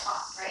different than the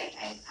pot, right?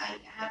 I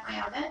have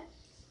my oven,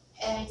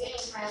 and I didn't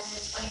use my oven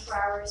in 24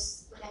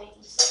 hours with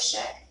anything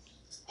fleishik,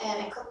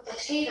 and I cook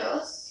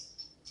potatoes,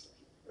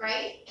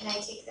 right? And I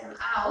take them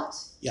out.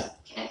 Yeah.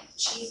 Can I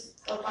cheese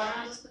or butter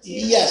on those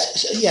potatoes?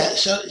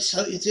 Yes.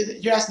 So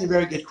you're asking a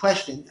very good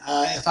question.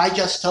 If I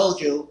just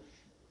told you,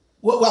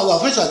 well,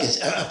 first of all, I guess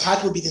a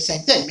pot would be the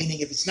same thing. Meaning,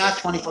 if it's not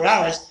 24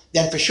 hours,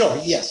 then for sure,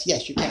 yes,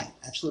 you can,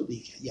 absolutely,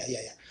 you can.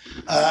 Yeah.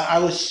 I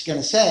was going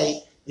to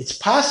say it's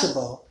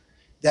possible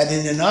that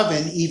in an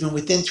oven, even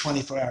within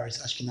 24 hours,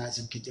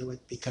 Ashkenazim could do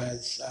it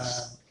because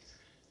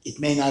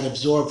it may not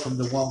absorb from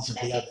the walls of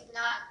the oven.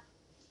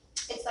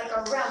 It's like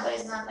a round, but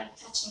it's not like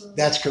touching.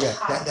 That's correct.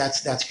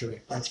 That's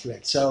correct. That's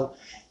correct. So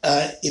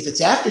if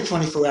it's after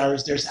 24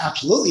 hours, there's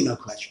absolutely no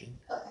question.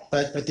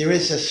 Okay. But there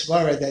is a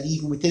svara that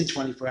even within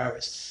 24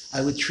 hours,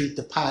 I would treat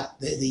the pot,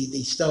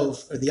 the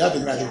stove, or the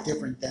oven rather,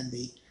 different than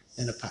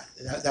a pot.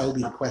 That would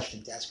be the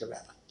question to ask a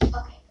rabbi.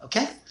 Okay.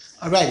 Okay?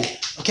 All righty.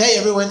 Okay,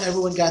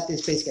 everyone got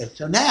this basic.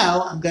 So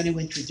now I'm going to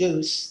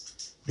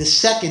introduce the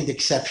second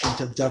exception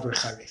to Davar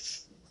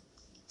Charif.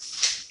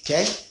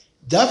 Okay?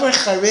 Davar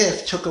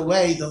Charif took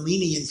away the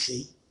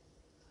leniency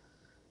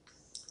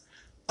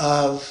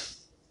of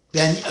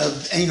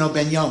Eino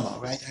Ben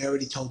Yomo, right? I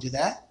already told you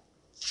that.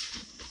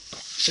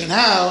 So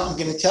now I'm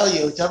going to tell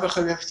you, Davar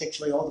Charif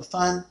takes away all the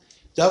fun.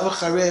 Davar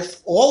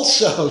Charif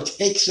also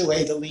takes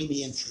away the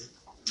leniency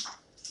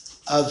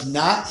of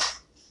not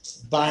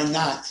bar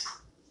not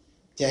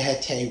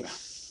dehetera.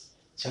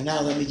 So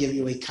now let me give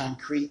you a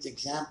concrete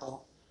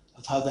example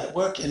of how that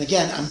works. And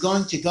again, I'm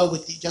going to go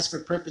with just for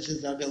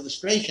purposes of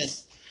illustration,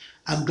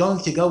 I'm going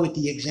to go with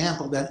the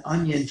example that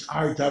onions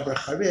are davar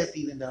charif,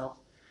 even though,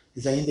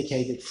 as I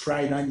indicated,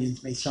 fried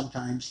onions may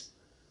sometimes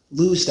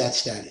lose that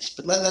status.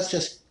 But let's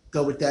just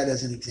go with that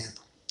as an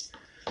example.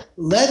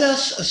 Let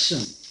us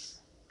assume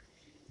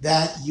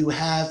that you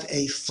have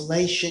a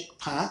fleishik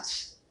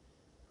pot,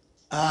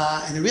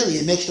 and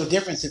it makes no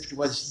difference if it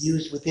was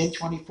used within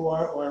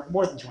 24 or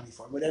more than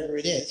 24, whatever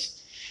it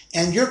is.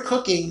 And you're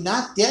cooking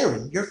not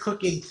dairy, you're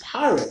cooking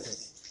pareve in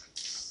it.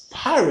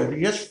 Pareve,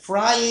 you're just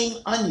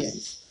frying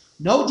onions,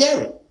 no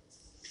dairy.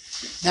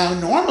 Now,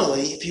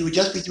 normally, if you would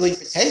just be doing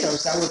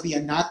potatoes, that would be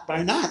a not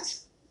bar not.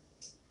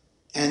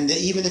 And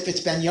even if it's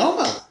ben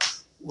yoma,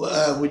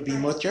 would be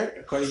mutter,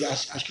 according to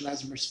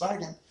Ashkenazim or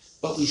Sephardim.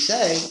 But we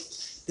say,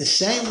 the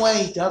same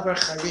way davar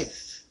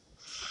charif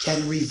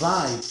can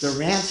revive the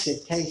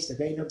rancid taste of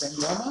Eino Ben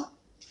Yoma,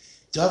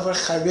 davar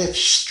charif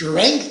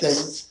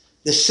strengthens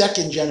the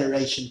second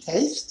generation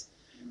taste,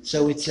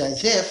 so it's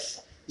as if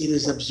it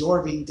is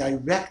absorbing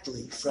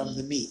directly from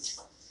the meat.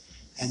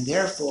 And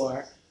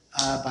therefore,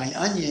 by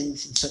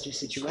onions in such a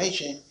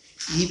situation,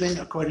 even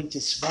according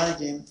to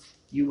Sephardim,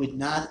 you would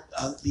not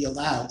be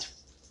allowed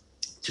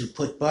to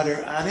put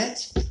butter on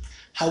it.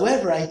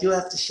 However, I do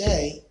have to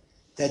say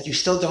that you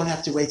still don't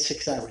have to wait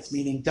 6 hours,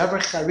 meaning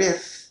davar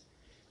charif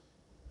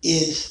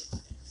is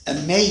a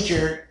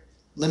major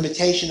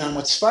limitation on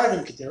what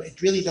Sephardim could do.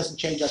 It really doesn't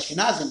change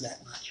Ashkenazim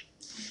that much.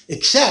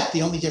 Except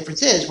the only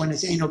difference is when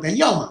it's Eino Ben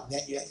Yoma.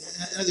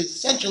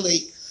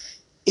 Essentially,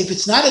 if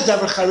it's not a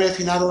davar charif,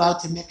 you're not allowed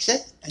to mix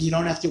it, and you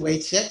don't have to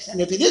wait 6. And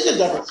if it is a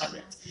davar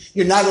charif,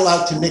 you're not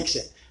allowed to mix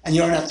it, and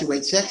you don't have to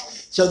wait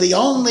 6. So the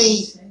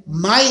only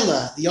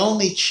maila, the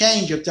only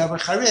change of davar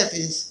charif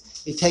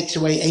is it takes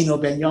away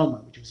Eino Ben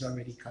Yoma, which was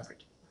already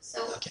covered.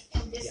 So, Okay.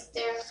 and this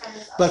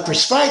difference But for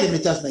Sephardim,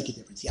 it does make a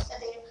difference, yeah.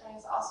 the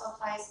difference also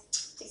applies,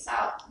 takes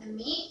out the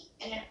meat,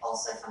 and it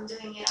also, if I'm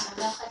doing it on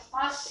a milchik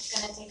pot, it's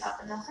going to take out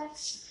the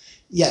milchik.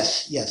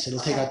 Yes, it'll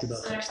take Okay, out the so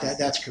milk. that's-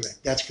 That's correct.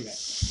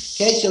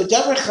 Okay, so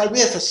davar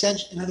charif,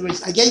 essentially, in other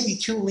words, I gave you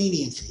 2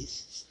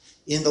 leniencies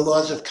in the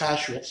laws of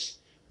kashrut.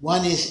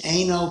 One is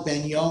Eino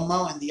Ben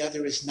Yomo, and the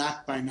other is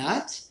not bar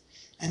not.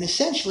 And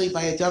essentially,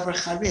 by a davar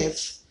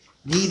charif,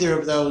 neither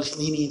of those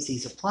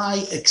leniencies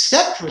apply,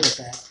 except for the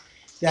fact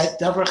that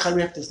davar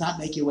charif does not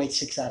make you wait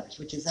 6 hours,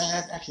 which is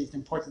actually an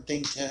important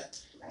thing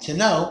to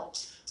know.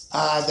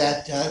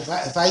 That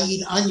if I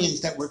eat onions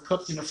that were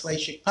cooked in a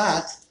fleishik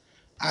pot,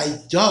 I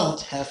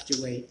don't have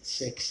to wait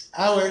 6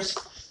 hours,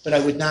 but I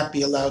would not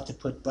be allowed to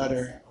put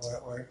butter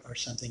or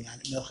something on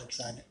it,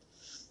 milchiks on it,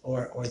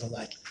 or the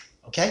like.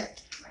 Okay?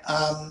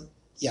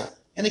 Yeah.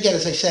 And again,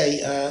 as I say,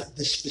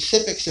 the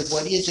specifics of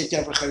what is a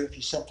davar charif,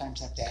 you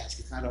sometimes have to ask.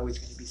 It's not always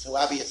going to be so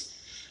obvious.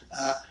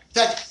 In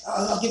fact,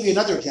 I'll give you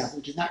another example,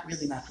 which is not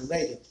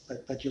related,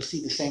 but you'll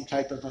see the same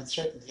type of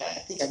uncertainty. I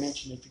think I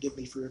mentioned it, forgive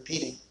me for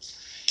repeating.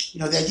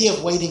 The idea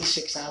of waiting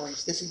 6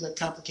 hours, this is a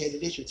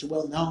complicated issue. It's a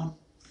well-known,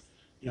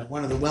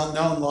 one of the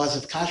well-known laws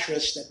of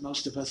kashrut that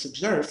most of us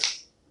observe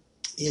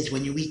is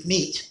when you eat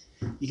meat,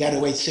 you got to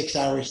wait 6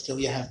 hours till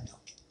you have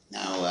milk.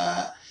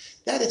 Now,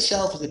 that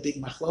itself is a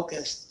big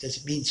machlokas. Does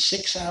it mean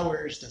 6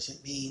 hours? Does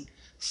it mean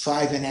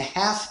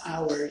 5.5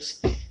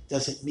 hours?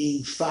 Does it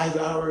mean 5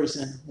 hours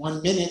and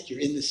 1 minute? You're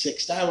in the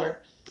 6th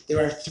hour.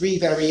 There are 3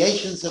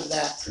 variations of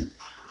that.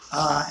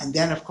 And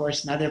then, of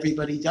course, not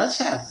everybody does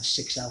have a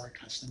 6-hour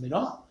custom at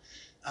all.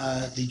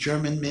 The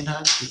German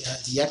minhag,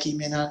 the Yeki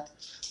minhag,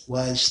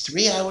 was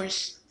 3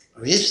 hours,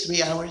 or is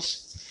 3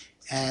 hours.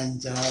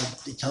 And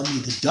they tell me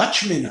the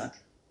Dutch minhag,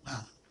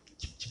 wow,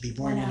 to be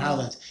born in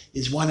Holland,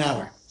 is 1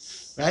 hour,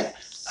 right?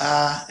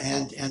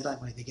 And by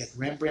the way, they get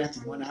Rembrandt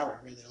in 1 hour,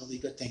 really, all the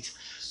good things.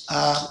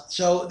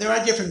 So there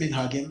are different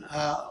minhagim.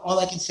 All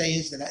I can say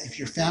is that if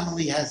your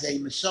family has a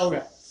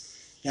Masorah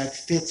that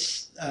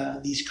fits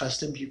these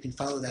customs, you can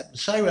follow that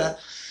Masorah.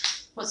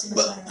 What's in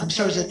But I'm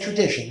sorry, it's a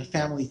tradition, a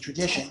family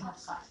tradition.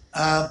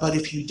 But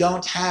if you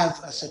don't have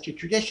such a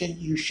tradition,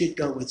 you should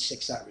go with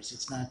 6 hours.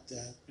 It's not,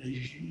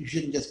 you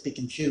shouldn't just pick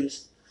and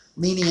choose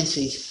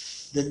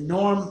leniencies. The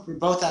norm for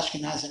both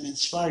Ashkenazim and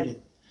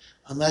Sephardim,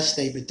 unless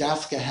they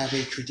B'dafka have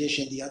a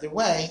tradition the other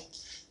way,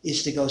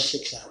 is to go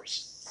 6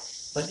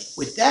 hours. But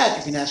with that,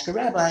 you can ask a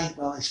rabbi,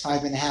 well, is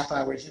 5.5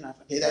 hours enough?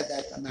 Okay,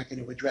 that I'm not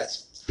going to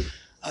address.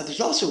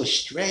 There's also a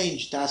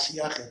strange das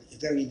yachid, a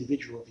very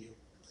individual view,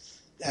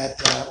 that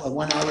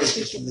 1 hour is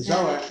just from the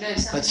Zohar,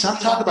 but some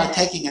talk about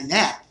taking a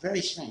nap.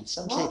 Very strange.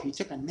 Some say if you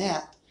took a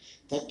nap,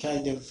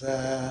 kind of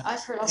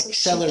I've heard also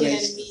accelerates.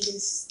 chicken and meat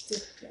is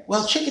different.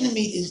 Well, chicken and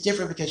meat is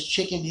different because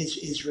chicken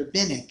is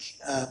rabbinic,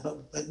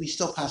 but we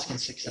still pass on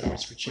 6 hours for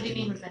What do chicken. you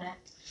mean and meat. rabbinic?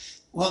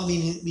 Well,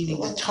 meaning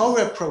the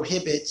Torah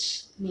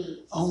prohibits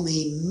Meat.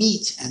 only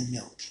meat and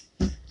milk.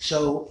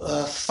 So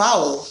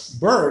fowl,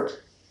 bird,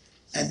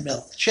 and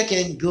milk.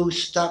 Chicken,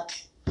 goose, duck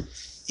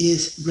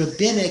is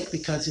rabbinic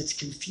because it's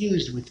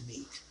confused with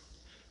meat.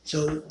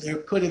 So there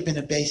could have been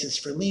a basis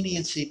for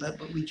leniency, but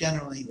we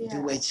generally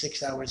do wait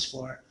 6 hours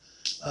for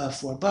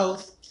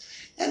both.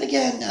 And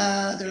again,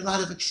 there are a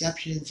lot of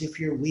exceptions. If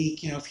you're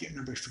weak, if you're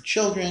number for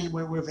children,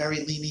 we're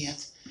very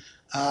lenient.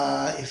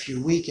 If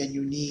you're weak and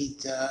you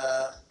need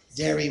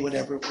dairy,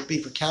 whatever it would be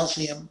for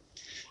calcium.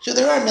 So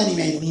there are many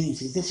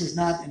leniencies. This is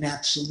not an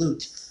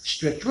absolute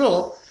strict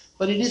rule,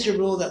 but it is a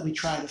rule that we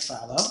try to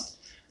follow.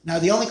 Now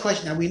the only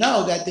question, now we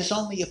know that this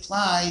only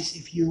applies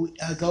if you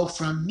go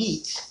from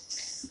meat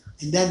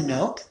and then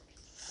milk.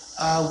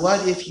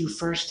 What if you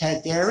first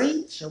had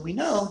dairy? So we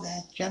know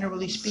that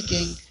generally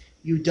speaking,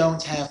 you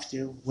don't have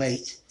to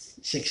wait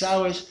 6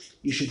 hours.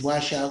 You should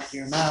wash out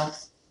your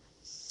mouth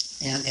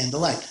and the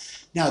like.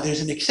 Now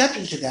there's an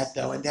exception to that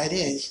though, and that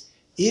is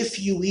if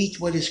you eat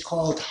what is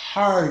called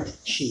hard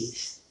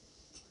cheese.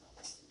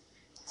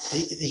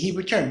 The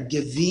Hebrew term,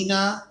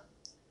 gevina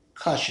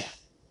kasha.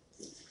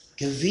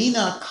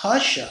 Gevina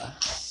kasha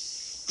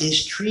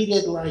is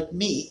treated like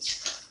meat,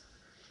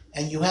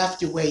 and you have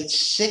to wait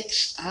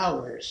 6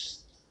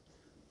 hours,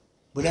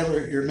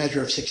 whatever your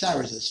measure of 6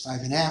 hours is,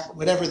 5.5,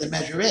 whatever the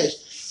measure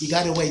is, you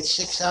got to wait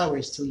 6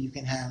 hours till you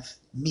can have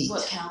meat.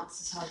 What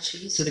counts as hard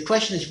cheese? So the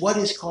question is, what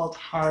is called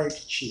hard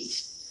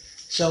cheese?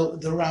 So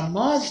the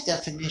Ramah's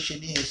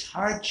definition is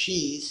hard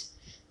cheese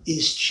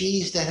is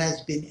cheese that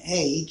has been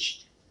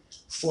aged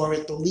for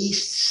at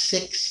least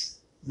 6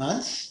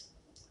 months.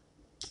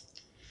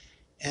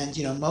 And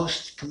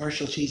most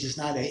commercial cheese is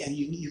not and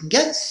you can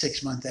get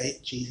 6-month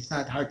cheese. It's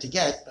not hard to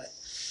get, but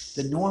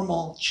the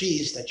normal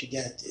cheese that you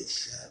get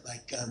is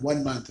like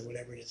 1 month or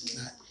whatever it is.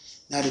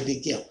 It's not a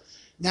big deal.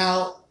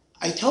 Now,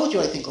 I told you,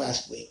 I think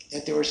last week,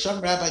 that there were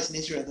some rabbis in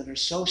Israel that are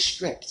so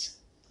strict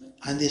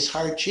on this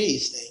hard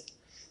cheese thing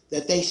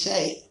that they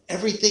say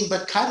everything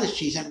but cottage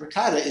cheese and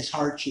ricotta is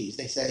hard cheese.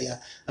 They say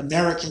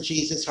American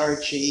cheese is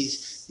hard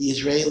cheese. The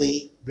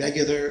Israeli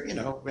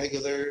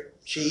regular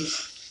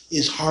cheese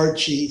is hard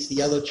cheese, the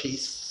yellow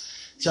cheese.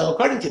 So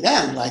according to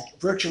them, like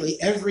virtually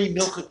every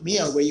milk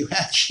meal where you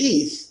have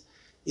cheese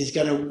is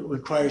going to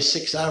require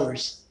 6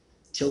 hours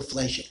till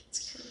fleshing.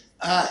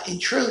 In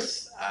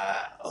truth,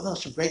 although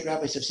some great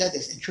rabbis have said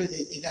this, in truth,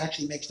 it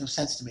actually makes no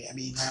sense to me. I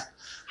mean,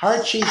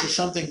 hard cheese is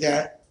something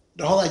that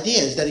the whole idea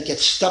is that it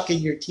gets stuck in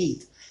your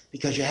teeth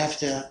because you have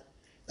to,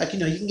 you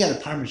can get a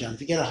Parmesan.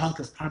 If you get a hunk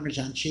of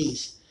Parmesan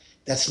cheese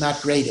that's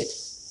not grated.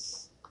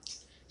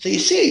 So you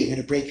see, you're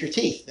going to break your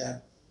teeth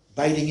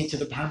biting into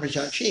the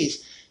Parmesan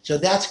cheese. So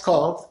that's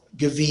called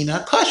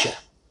gevina kasha.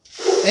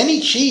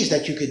 Any cheese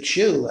that you could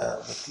chew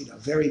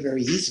very,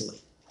 very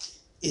easily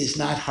is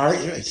not hard.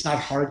 It's not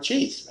hard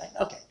cheese, right?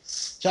 Okay.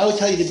 So I would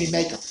tell you to be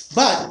makel.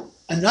 But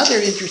another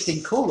interesting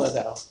kula,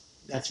 though,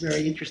 that's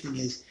very interesting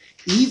is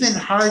even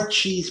hard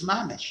cheese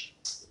mamish.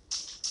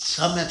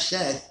 Some have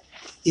said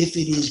if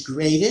it is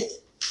grated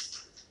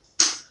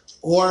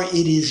or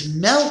it is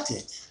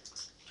melted,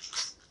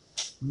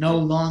 no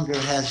longer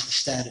has the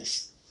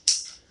status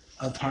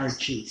of hard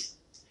cheese.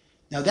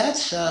 Now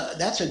that's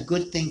a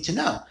good thing to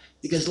know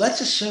because let's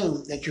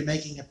assume that you're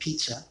making a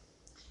pizza.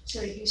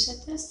 Sorry, who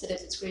said this? That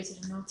if it's grated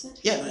and melted?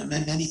 Yeah,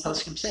 many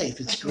poskim say if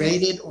it's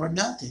grated or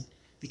melted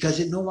because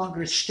it no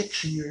longer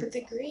sticks in your. But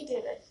the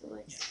grated, I feel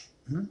like. Yeah.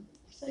 Hmm?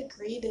 I feel like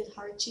grated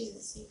hard cheese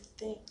is the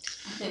same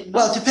thing.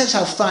 Well, it depends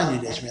how fine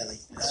it is, really.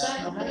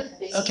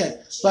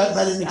 Okay,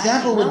 but an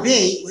example would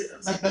be,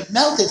 but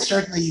melted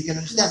certainly you can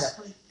understand that.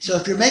 So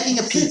if you're making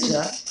a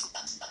pizza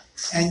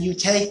and you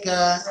take,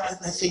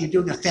 let's say you're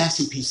doing a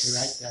fancy pizza,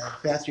 right?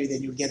 Fancier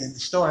than you would get in the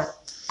store.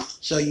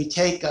 So you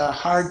take a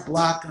hard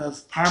block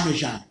of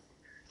Parmesan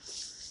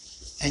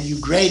and you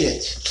grate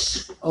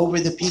it over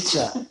the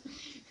pizza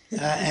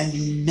and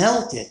you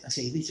melt it. I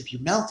say, at least if you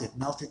melt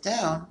it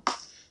down.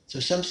 So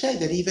some say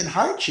that even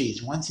hard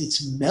cheese, once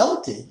it's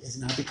melted, has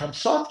now become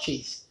soft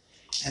cheese.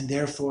 And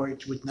therefore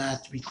it would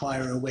not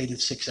require a wait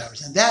of 6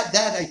 hours. And that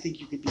I think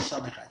you could be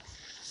samachai.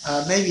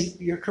 Maybe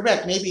you're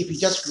correct. Maybe if you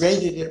just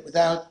grated it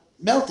without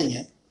melting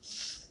it,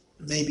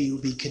 maybe it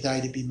would be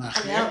kedai to be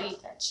machmir. I mean, I don't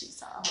eat that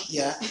cheese.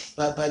 Yeah,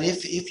 but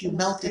if you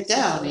melt it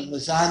down in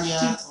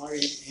lasagna or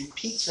in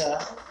pizza,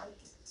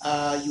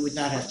 you would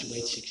not have to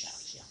wait 6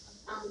 hours.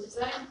 Yeah. Does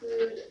that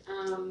include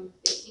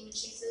baking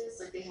cheeses?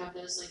 Like they have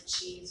those like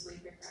cheese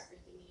wafer cracker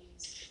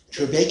thingies?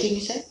 For baking,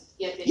 you say?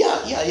 Yeah.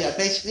 Yeah.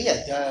 Basically,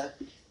 yeah.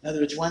 In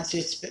other words, once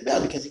it's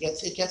because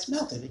it gets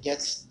melted, it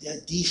gets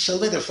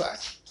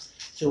desolidified,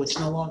 so it's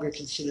no longer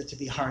considered to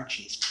be hard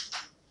cheese.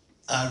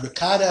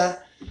 Ricotta,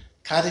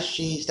 cottage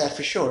cheese, that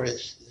for sure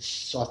is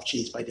soft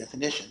cheese by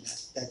definition.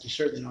 That you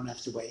certainly don't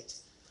have to wait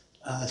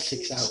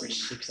 6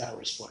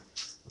 hours for.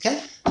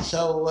 Okay,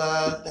 so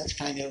that's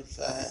kind of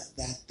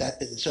that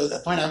business. So the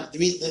point,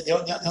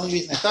 the only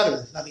reason I thought of it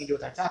has nothing to do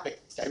with our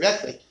topic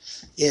directly,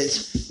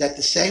 is that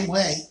the same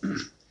way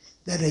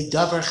that a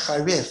davar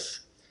charif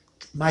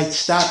might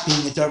stop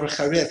being a davar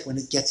charif when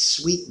it gets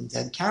sweetened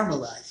and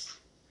caramelized.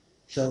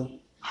 So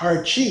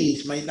hard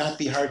cheese might not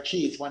be hard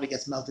cheese when it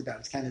gets melted down.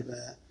 It's kind of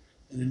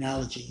an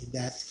analogy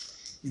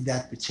in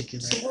that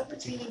particular. So what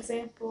would be an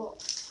example,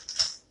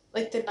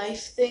 like the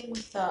knife thing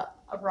with a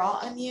raw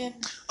onion?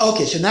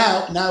 Okay, so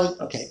now,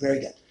 okay, very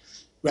good.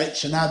 Right,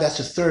 so now that's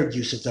a third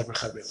use of davar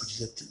charif,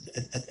 which is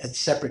a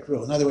separate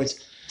rule. In other words,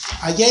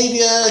 I gave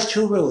you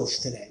 2 rules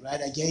today,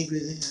 right? I gave you,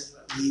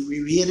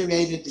 we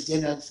reiterated the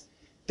din of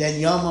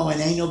ben yomo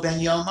and eino ben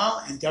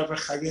yomo, and davar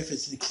charif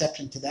is an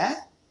exception to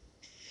that.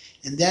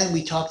 And then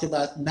we talked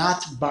about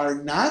not bar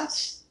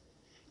not,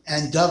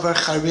 and davar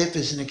charif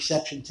is an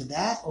exception to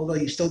that, although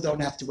you still don't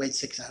have to wait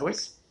 6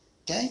 hours,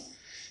 okay?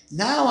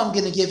 Now I'm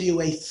going to give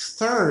you a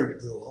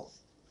third rule,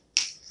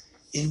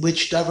 in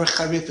which davar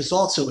charif is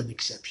also an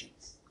exception.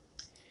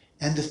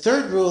 And the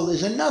third rule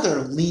is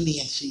another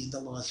leniency in the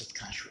laws of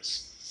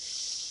kashrus.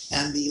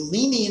 And the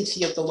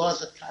leniency of the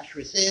laws of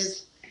kashrus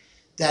is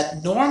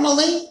that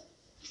normally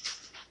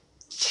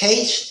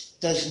taste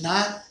does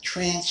not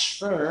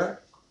transfer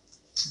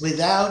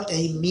without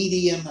a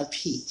medium of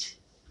heat.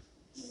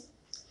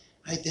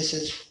 Right? This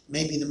is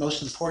maybe the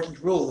most important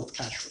rule of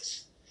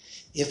kashrus.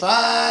 If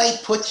I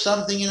put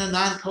something in a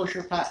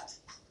non-kosher pot,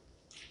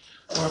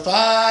 or if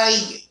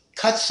I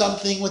cut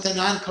something with a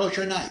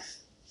non-kosher knife,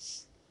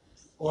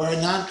 or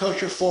a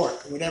non-kosher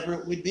fork, or whatever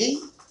it would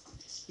be,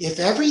 if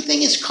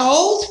everything is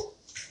cold,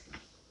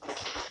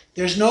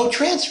 there's no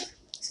transfer.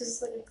 So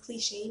it's like a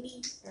cliche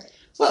or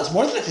Well, it's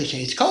more than a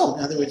cliche. It's cold.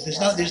 In other words,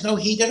 there's no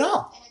heat at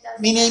all.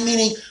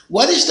 Meaning,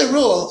 what is the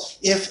rule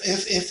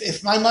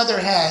if my mother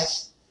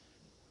has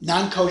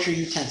non-kosher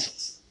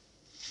utensils,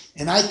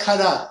 and I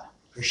cut up,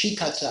 or she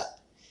cuts up,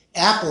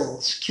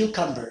 apples,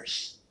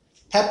 cucumbers,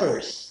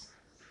 peppers,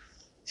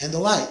 and the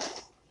like,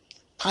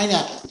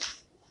 pineapple.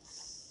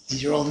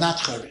 These are all not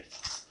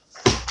charif.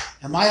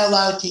 Am I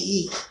allowed to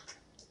eat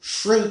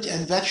fruit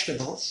and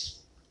vegetables,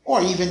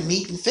 or even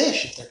meat and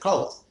fish if they're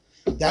cold,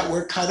 that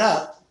were cut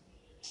up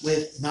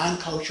with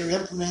non-kosher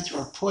implements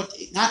or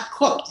not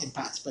cooked in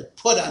pots, but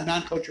put on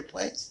non-kosher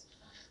plates?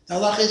 The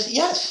halacha is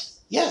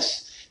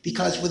yes,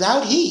 because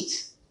without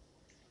heat,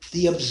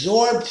 the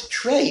absorbed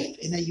treif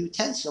in a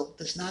utensil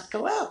does not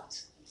go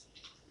out.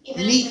 You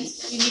you need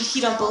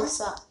heat on both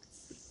sides.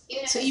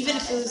 So even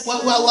if it was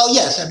well,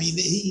 yes. I mean,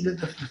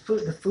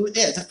 the food.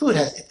 Yeah, the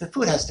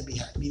food has to be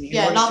hot. Meaning,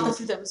 not the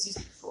food that was used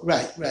before.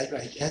 Right.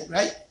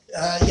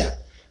 Yeah.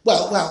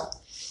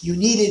 Well, you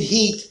needed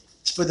heat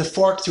for the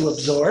fork to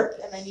absorb,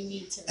 And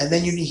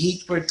then you need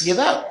heat for it to give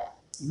out.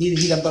 You needed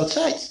heat on both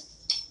sides.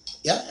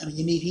 Yeah, I mean,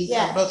 you need heat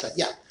on both sides.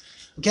 Yeah.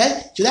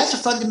 Okay, so that's a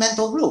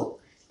fundamental rule.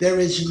 There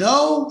is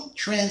no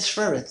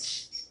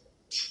transference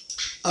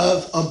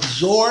of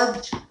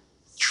absorbed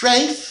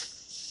treif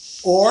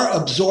or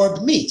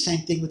absorbed meat.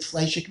 Same thing with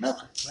fleishik milk,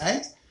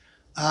 right?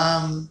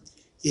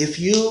 If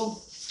you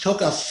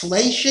took a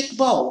fleishik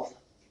bowl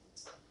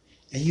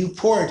and you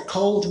poured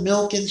cold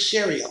milk and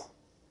cereal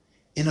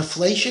in a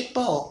fleishik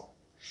bowl,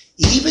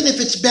 even if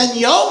it's ben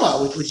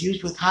yoma, which was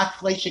used with hot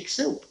fleishik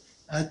soup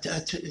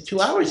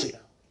 2 hours ago,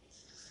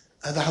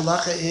 the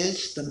halacha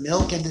is the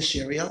milk and the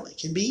cereal, it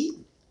can be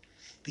eaten.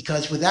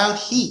 Because without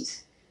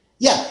heat,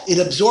 it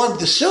absorbed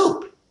the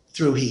soup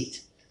through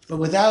heat, but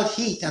without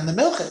heat on the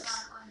milk,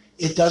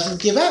 it doesn't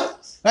give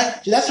out,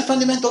 right? So that's a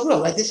fundamental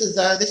rule, right? This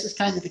is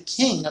kind of the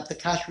king of the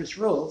kashrus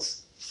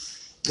rules,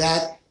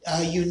 that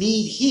you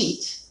need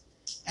heat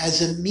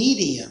as a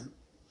medium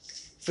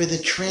for the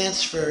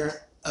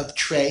transfer of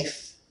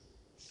treif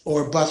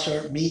or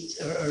basar, meat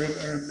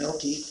or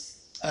milky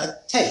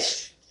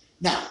taste.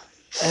 Now,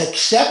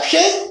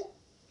 exception,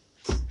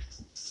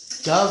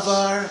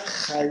 davar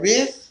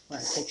charif, well,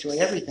 it takes away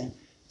everything.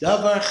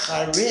 Davar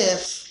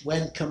charif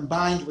when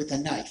combined with a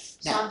knife.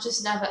 So I'm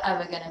just never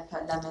ever going to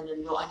put lemon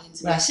and raw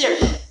onions in my Right.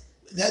 cereal.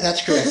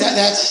 That's correct.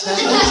 That's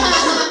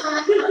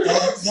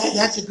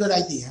a good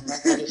idea.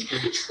 That is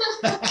good.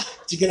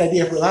 It's a good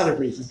idea for a lot of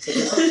reasons. But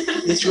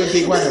this would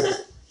be one of them.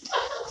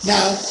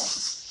 Now,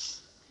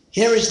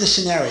 here is the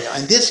scenario,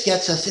 and this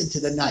gets us into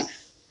the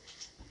knife.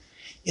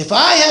 If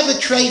I have a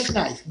treif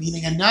knife,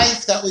 meaning a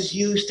knife that was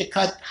used to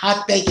cut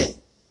hot bacon,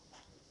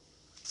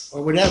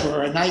 or whatever,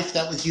 or a knife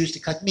that was used to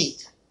cut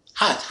meat,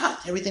 hot,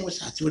 everything was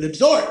hot, so it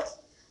absorbed.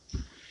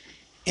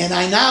 And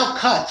I now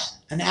cut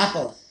an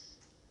apple,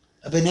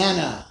 a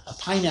banana, a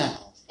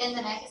pineapple. And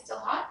the knife is still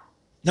hot?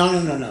 No.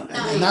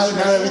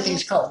 Now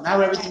everything's cold.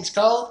 Now everything's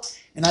cold,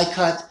 and I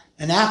cut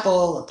an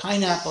apple, a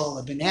pineapple,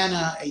 a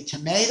banana, a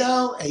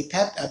tomato, a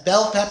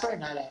bell pepper,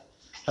 not a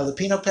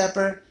jalapeno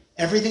pepper.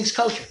 Everything's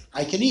kosher.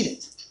 I can eat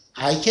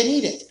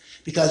it.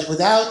 Because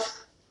without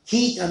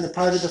heat on the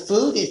part of the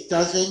food, it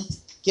doesn't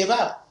give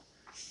out.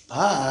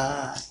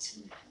 But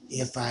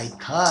if I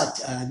cut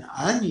an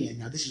onion,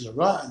 now this is a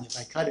raw onion, if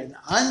I cut an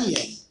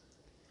onion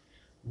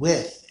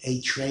with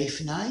a treif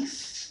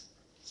knife,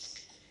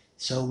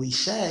 So we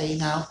say,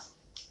 now,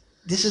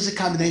 this is a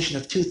combination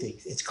of two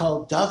things. It's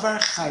called davar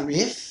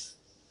charif,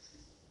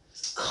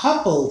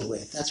 coupled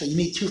with, that's what you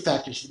need two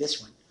factors for this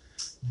one.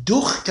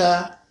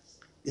 Duchka,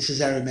 this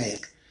is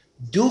Aramaic.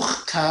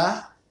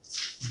 Duchka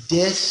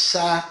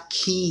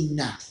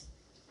desakina.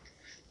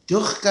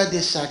 Duchka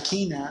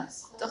desakina,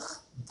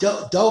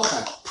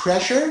 docha,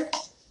 pressure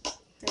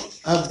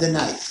of the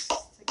knife.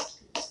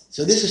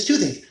 So this is two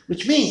things,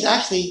 which means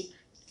actually,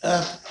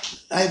 I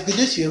have good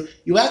news for you,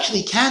 you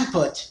actually can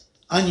put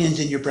onions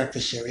in your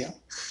breakfast cereal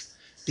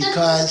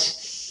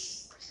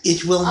because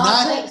it will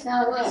not, Thanks,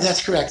 now it will.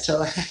 that's correct,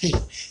 so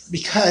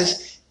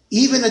because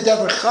even a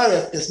davar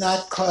charif does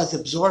not cause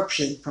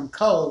absorption from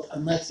cold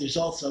unless there's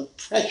also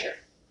pressure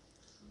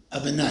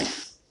of a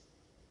knife.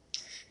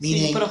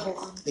 Meaning, put a hole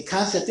on. the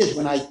concept is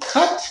when I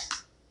cut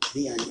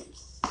the onion,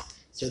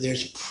 so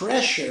there's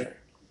pressure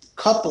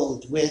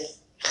coupled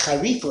with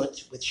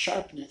charifut, with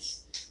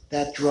sharpness,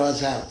 that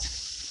draws out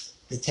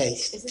the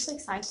taste. Is this like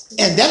science?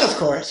 And then, of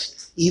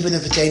course, even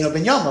if it's Eino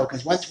Ben Yomo,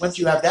 because once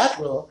you have that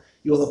rule,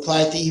 you will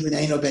apply it to even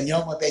Eino Ben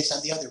Yomo based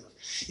on the other rule.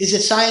 Is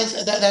it science?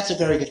 That's a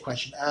very good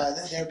question.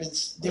 There have been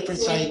different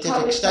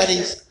scientific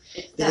studies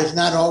that have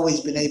not always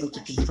been able to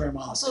confirm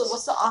all of Also, this.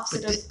 what's the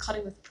opposite But of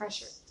cutting with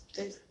pressure?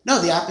 No,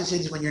 the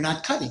opposite is when you're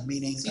not cutting,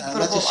 meaning, So you put a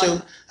let's whole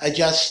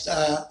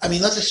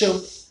assume let's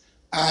assume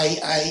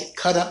I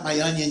cut up my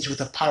onions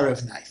with a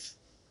parav knife,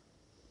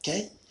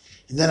 okay?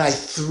 And then I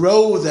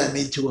throw them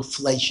into a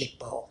fleshik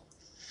bowl.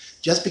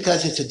 Just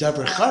because it's a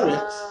davar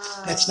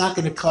charif, that's not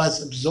going to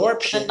cause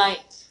absorption. The knife.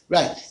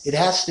 Right. It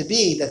has to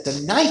be that the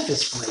knife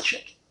is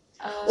fleshik.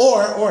 Uh,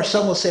 Or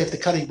some will say if the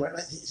cutting board,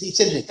 it's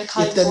interesting. The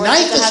cutting If the board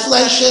knife that is has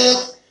pressure.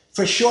 fleshik,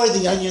 for sure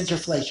the onions are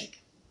fleshik.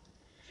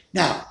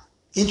 Now,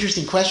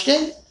 interesting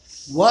question.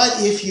 What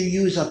if you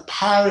use a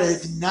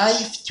parav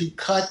knife to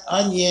cut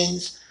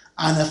onions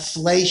on a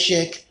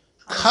fleshik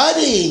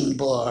cutting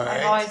board?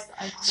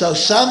 So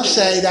some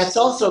say that's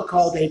also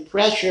called a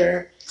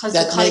pressure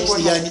that makes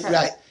the onion,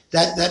 right,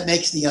 that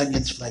makes the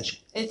onions fleshik.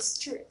 It's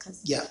true.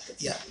 Yeah.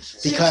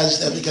 Because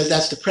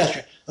that's the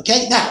pressure.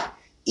 Okay, now,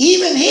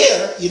 even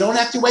here, you don't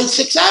have to wait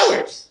 6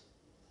 hours.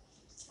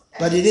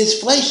 But it is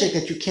fleshik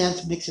that you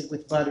can't mix it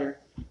with butter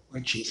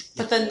or cheese.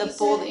 But then the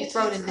bowl that you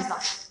throw it in is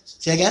not.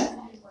 Say again?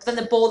 Then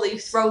the bowl that you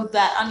throw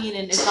that onion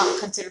in is not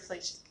considered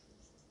fleshik.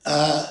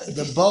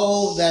 The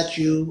bowl that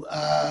you,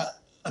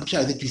 I'm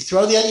sorry, that you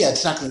throw the onion, yeah,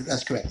 it's not going to,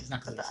 that's correct. It's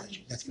not going to be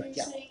fleshik. That's correct,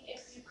 yeah. You're saying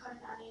if you cut an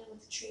onion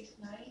with a treif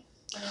knife?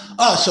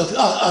 So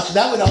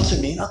that would also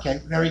mean, okay,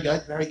 very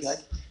good.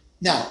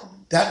 Now,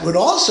 that would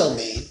also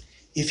mean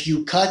if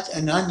you cut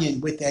an onion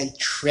with a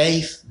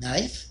treif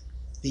knife,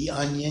 the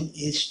onion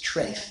is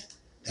treif.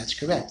 That's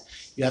correct.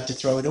 You have to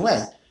throw it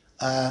away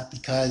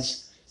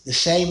because the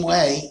same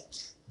way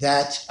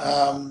that,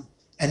 and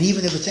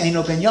even if it's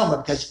Eino Ben Yoma,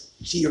 because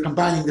see, you're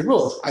combining the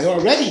rules. I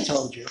already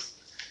told you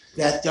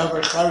that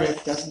davar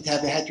charif doesn't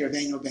have the heter of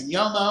Eino Ben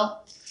Yomo,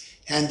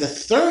 and the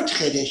third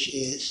chiddush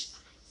is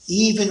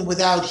even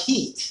without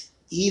heat,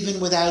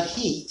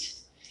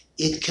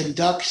 it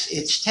conducts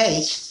its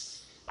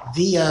taste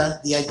via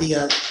the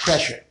idea of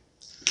pressure.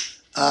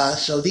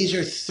 So these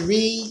are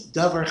 3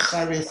 davar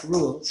charif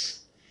rules.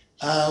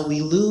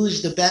 We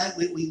lose 3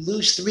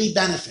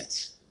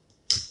 benefits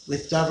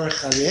with davar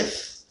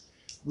charif.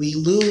 We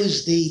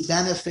lose the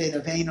benefit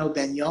of Eino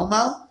Ben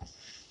Yomo.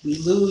 We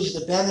lose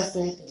the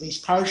benefit, at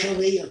least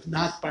partially, of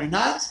not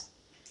barnat.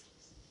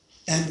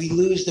 And we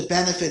lose the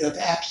benefit of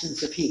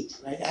absence of heat,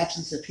 right?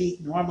 Absence of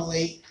heat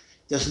normally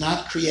does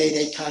not create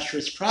a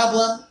kashrut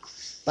problem.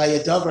 By a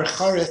davar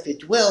charif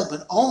it will,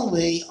 but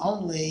only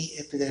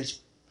if there's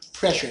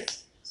pressure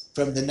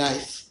from the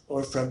knife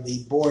or from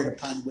the board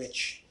upon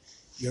which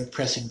you're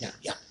pressing down.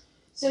 Yeah.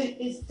 So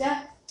is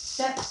that's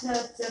the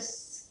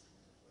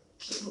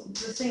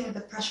thing with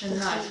the pressure in the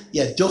knife?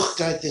 Yeah,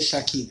 duchka de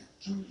sakina.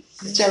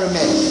 It's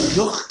Aramaic.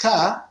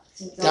 Duchka,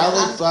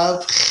 Dalet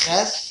Vav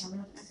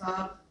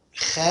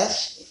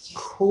Ches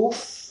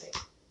Kuf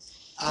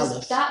Does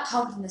Aleph. that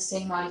come from the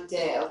same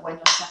idea of when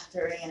you're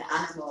shechtering an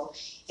animal?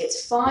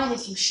 It's fine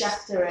if you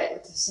shechter it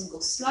with a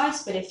single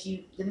slice, but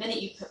the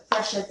minute you put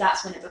pressure,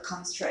 that's when it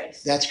becomes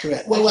treif. That's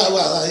correct. Well,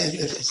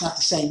 it's not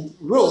the same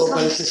rule,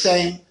 but it's the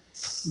same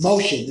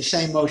motion.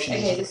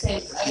 Okay, the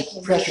same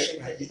pressure. motion,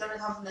 but Right. it doesn't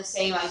come from the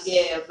same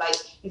idea of like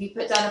if you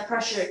put down a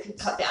pressure, it could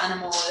cut the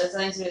animal. There's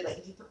nothing to do with like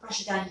if you put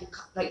pressure down, you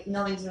cut like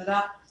nothing to do with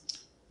that.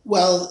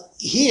 Well,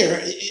 here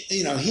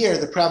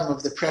the problem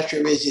of the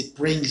pressure is it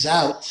brings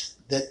out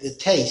the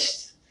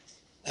taste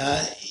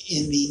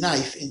in the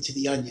knife into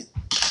the onion.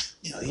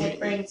 It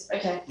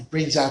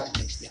brings out the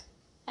taste. Yeah.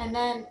 And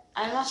then,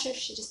 I'm not sure if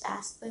she just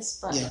asked this,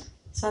 but Yeah.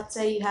 so let's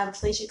say you have a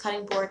fleshik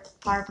cutting board,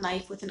 part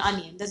knife with an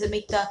onion. Does the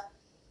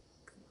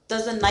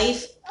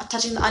knife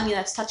touching the onion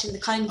that's touching the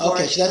cutting board?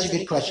 Okay, so that's a does it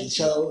good question.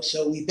 become-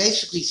 So we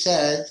basically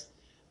said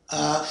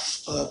a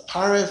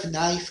parav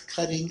knife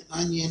cutting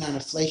onion on a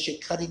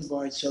fleshik cutting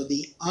board, so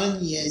the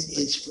onion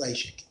is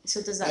fleshik. So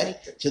does that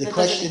Right. make So the that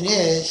question doesn't-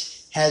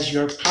 is, has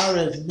your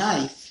parav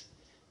knife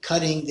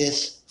cutting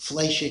this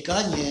fleshik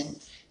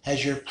onion,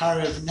 has your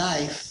parav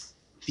knife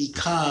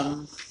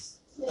become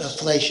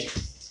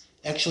fleshik?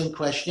 Excellent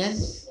question,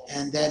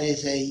 and that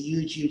is a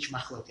huge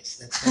machlokas.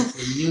 That's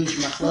a huge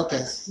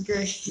machlokas.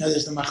 Great. In other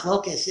words, the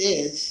machlokas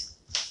is,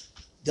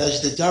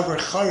 does the davar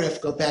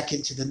charif go back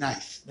into the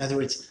knife? In other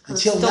words,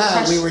 until still now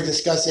we pressure. were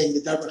discussing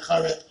the davar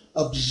charif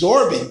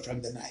absorbing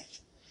from the knife.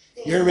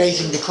 You're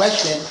raising the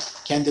question,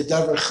 can the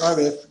davar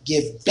charif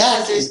give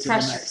back Because there's into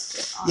pressure the knife?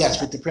 still on Yes,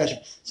 it. with the pressure.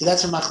 So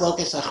that's a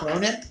machlokas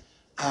achronim.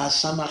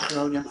 Some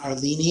achronim are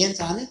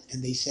lenient on it,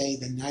 and they say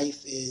the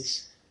knife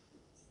is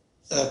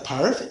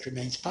parif, it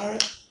remains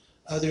parif.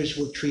 Others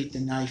will treat the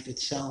knife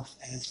itself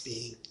as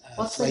being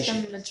What's like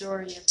fleshik. the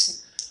majority of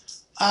things?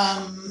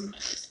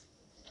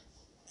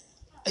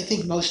 I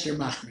think most are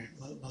machmer,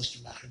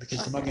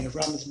 because the Okay. Magen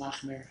Avraham is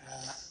machmer,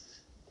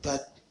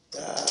 but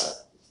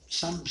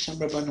some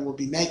rabbanim will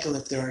be makel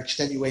if there are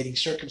extenuating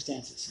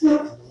circumstances and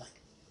the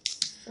like.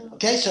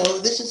 Okay, so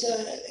this is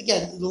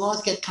again, the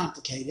laws get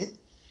complicated,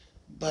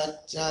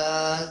 but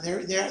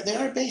they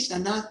are based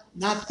on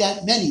not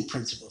that many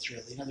principles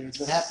really. In other words,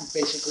 what happens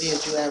basically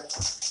is you have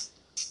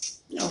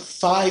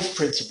 5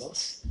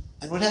 principles,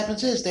 and what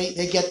happens is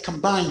they get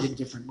combined in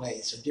different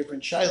ways. So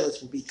different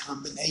shilas will be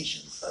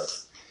combinations of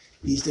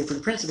these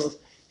different principles.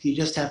 You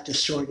just have to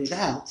sort it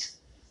out.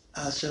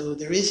 So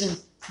there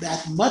isn't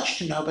that much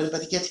to know, but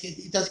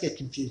it does get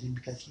confusing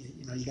because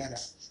you got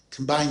to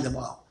combine them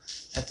all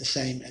at the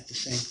same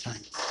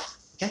time.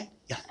 Okay?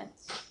 Yeah.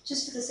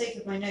 Just for the sake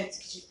of my notes,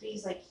 could you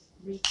please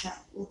recap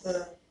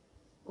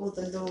all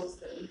the laws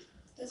that we've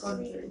gone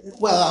through?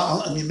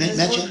 Well,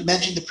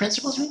 mention the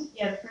principles. Maybe?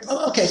 Yeah, the principles.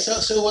 Oh, okay.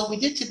 So what we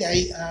did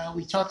today,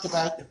 we talked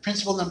about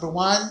principle number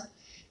 1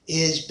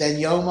 is ben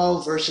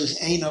yomo versus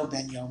eno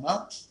ben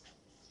yomo.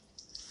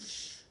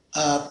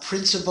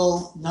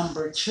 Principle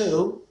number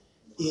 2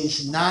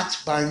 is not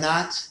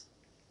barnat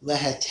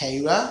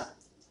lehetera.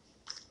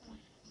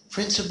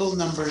 Principle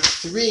number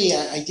 3,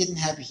 I didn't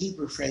have a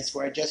Hebrew phrase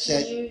for it. I just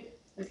said.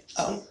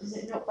 Is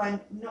it not by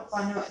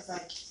not? It's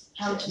like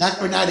how to. Not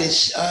barnat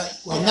is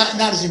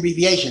not as an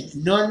abbreviation.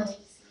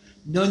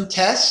 Nun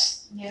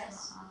tes,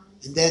 Yes.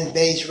 and then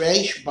beis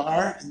reish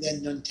bar, and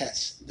then nun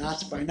tes. Not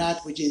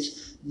barnat, which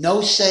is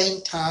no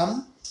saying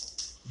tam,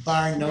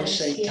 bar no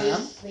saying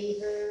tam.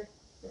 Flavor,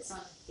 that's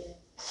not good.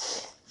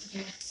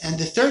 And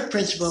the third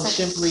principle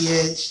simply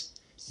is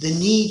the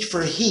need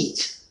for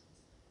heat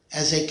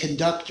as a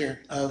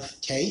conductor of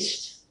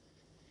taste.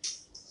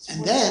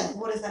 And then,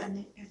 What is that in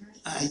Hebrew?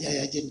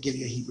 I didn't give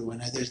you a Hebrew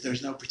one.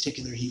 There's no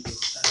particular Hebrew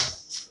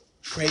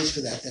phrase for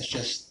that. That's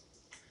just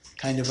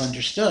kind of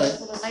understood.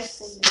 Well, the nice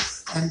thing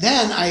is, And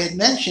then I had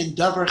mentioned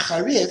davar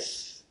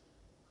charif.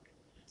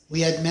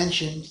 We had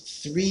mentioned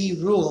 3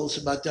 rules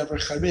about davar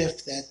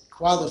charif that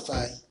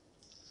qualify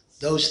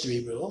those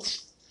 3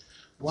 rules.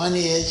 One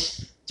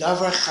is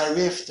davar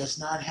charif does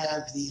not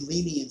have the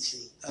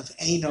leniency of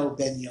eno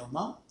ben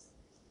yomo.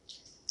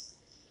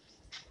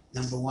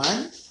 Number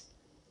 1.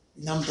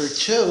 Number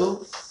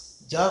 2,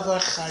 davar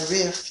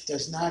charif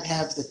does not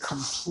have the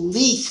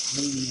complete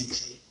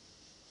leniency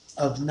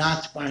of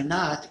not by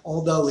not,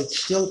 although it's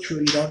still true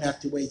you don't have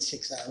to wait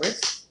 6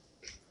 hours.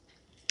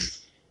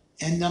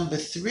 And number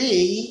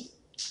 3,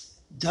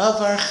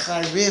 davar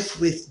charif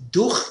with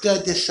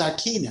duchga de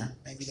sakina,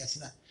 maybe that's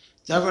not,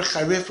 davar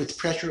charif with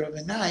pressure of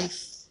a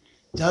knife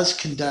does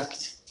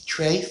conduct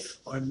treif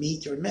or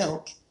meat or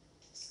milk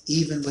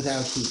even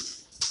without heat.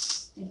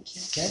 Thank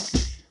you. Okay?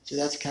 So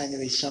that's kind of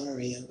a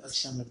summary of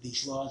some of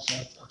these laws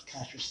of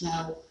kashrut.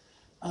 Now,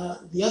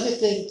 the other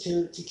thing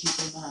to keep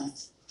in mind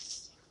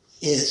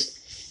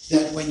is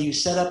that when you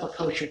set up a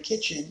kosher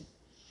kitchen,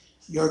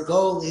 your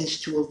goal is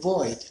to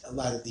avoid a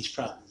lot of these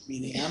problems.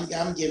 Meaning,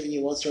 I'm giving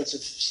you all sorts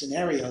of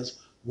scenarios.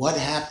 What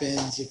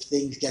happens if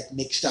things get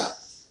mixed up?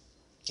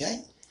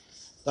 Okay?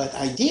 But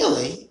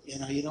ideally,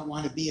 you don't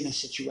want to be in a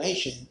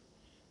situation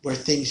where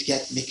things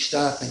get mixed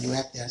up and you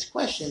have to ask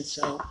questions.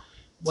 So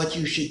what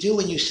you should do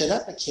when you set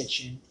up a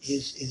kitchen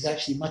is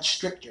actually much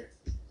stricter.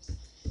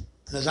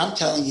 Because I'm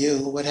telling you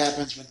what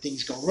happens when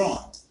things go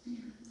wrong.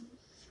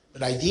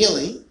 But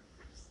ideally,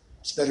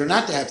 it's better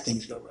not to have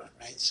things go wrong,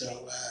 right?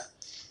 So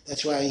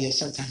that's why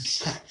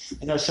sometimes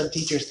I know some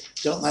teachers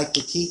don't like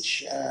to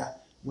teach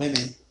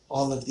women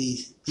all of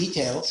these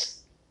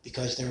details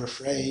because they're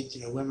afraid,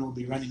 women will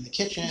be running the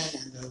kitchen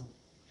and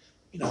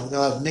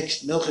they'll have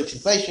mixed milchiks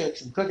and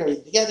fleishiks and cook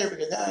everything together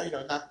because,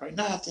 not by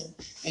not and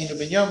ain't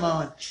ben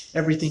yomo and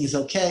everything is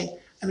okay.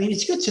 I mean,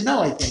 it's good to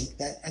know, I think,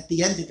 that at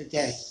the end of the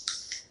day,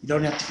 you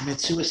don't have to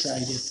commit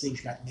suicide if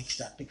things got mixed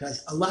up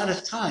because a lot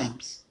of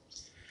times,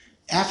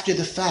 after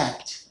the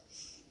fact,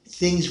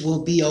 things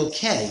will be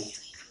okay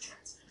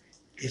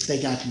if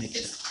they got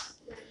mixed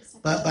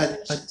up.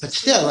 But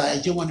still, I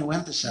do want to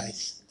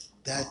emphasize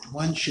that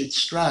one should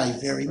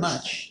strive very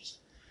much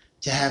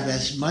to have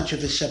as much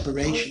of a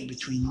separation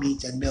between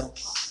meat and milk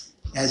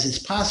as is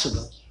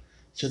possible,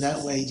 so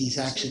that way these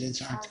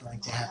accidents aren't going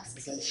to happen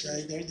because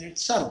they're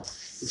subtle.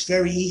 It's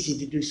very easy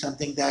to do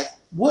something that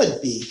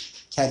would be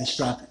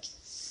catastrophic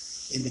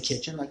in the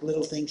kitchen, like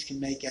little things can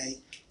make a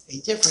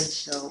difference,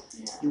 so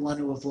you want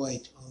to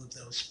avoid all of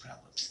those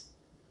problems.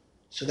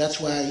 So that's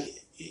why,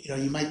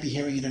 you might be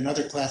hearing in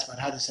another class about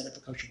how to set up a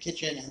kosher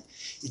kitchen, and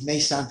it may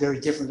sound very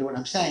different than what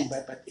I'm saying,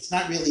 but it's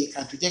not really a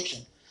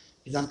contradiction,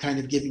 because I'm kind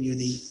of giving you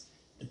the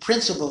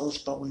principles,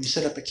 but when we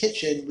set up a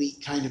kitchen, we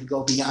kind of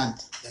go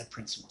beyond that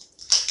principle.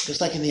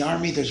 Just like in the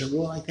Army, there's a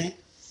rule, I think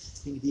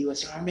in the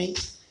U.S. Army,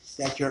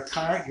 that your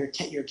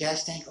your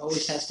gas tank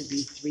always has to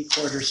be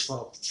 3/4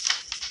 full.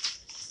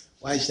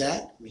 Why is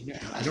that?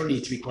 I don't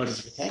need 3/4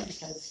 of a tank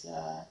because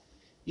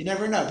you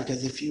never know.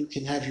 Because if you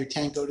can have your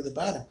tank go to the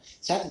bottom,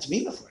 it's happened to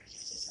me before.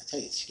 I tell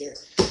you, it's scary.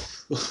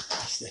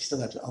 I still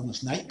have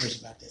almost nightmares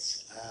about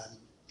this.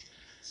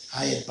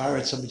 I had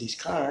borrowed somebody's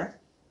car,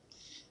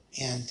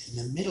 and in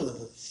the middle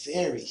of a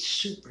very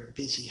super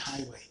busy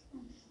highway,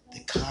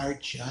 the car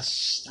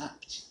just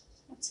stopped.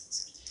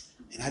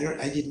 And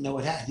I didn't know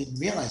what happened. I didn't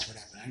realize what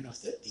happened. I don't know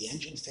if the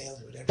engine failed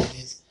or whatever it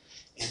is.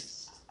 And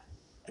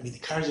I mean, the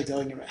cars are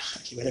going around.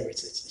 Okay, whatever.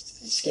 It's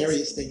the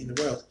scariest thing in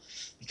the world,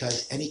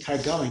 because any car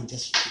going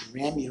just can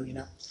ram you,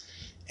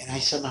 And I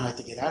somehow had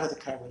to get out of the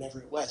car, whatever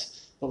it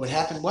was. But what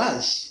happened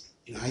was,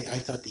 I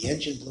thought the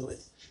engine blew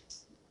it.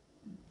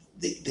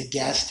 The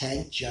gas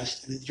tank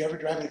did you ever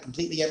drive in a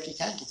completely empty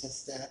tank? It's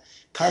just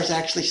cars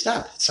actually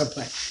stop at some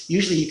point.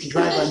 Usually you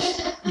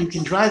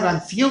can drive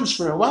on fumes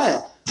for a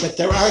while, but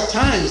there are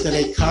times that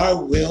a car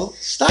will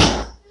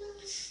stop,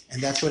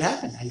 and that's what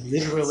happened. I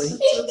literally.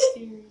 That's so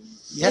scary.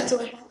 Yeah. That's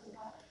what happened.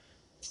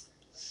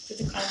 Did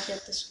the car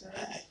get destroyed?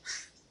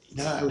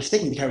 I was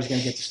thinking the car was going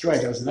to get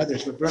destroyed. There was another,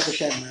 but Baruch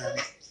Hashem,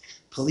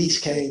 police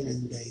came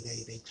and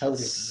they towed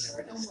it,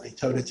 whatever it is. They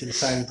towed it to the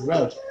side of the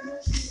road.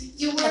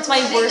 That's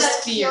my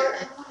worst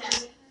fear.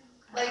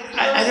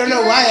 I don't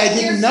know why I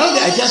didn't know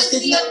that. I just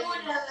didn't.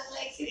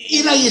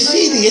 You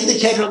see the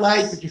indicator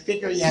light, but you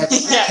figure you have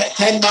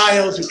 10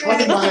 miles or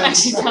 20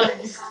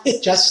 miles.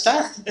 It just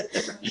stopped.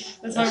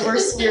 That's my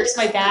worst fear. Because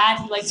my dad,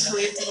 he likes to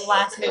leave to the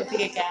last minute to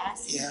get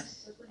gas. Yeah.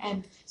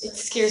 And it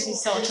scares me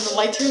so much. When the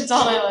light turns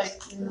on,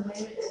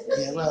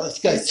 Yeah, well, it's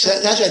good. So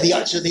that's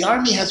right. So the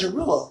Army has a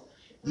rule.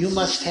 You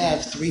must have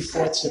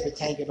 3/4 of a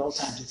tank at all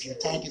times. If your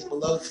tank is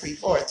below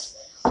 3/4,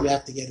 you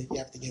have to get it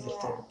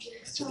full.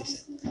 That's what they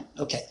said.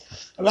 Okay.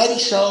 Alrighty,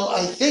 so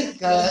I think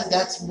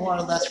that's more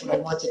or less what I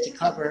wanted to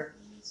cover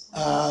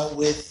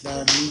with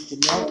Meet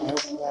and Note. I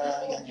hope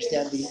you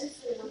understand the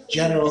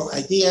general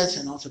ideas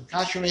and also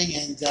kashering.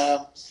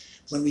 And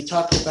when we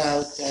talk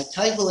about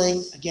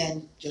toveling,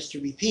 again, just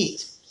to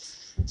repeat,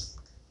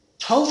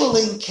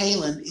 toveling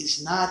kalim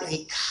is not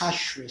a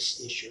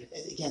kashrus issue.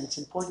 Again, it's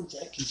important to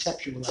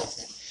conceptualize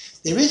that.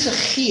 There is a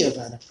chiyuv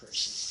on a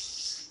person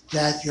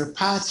that your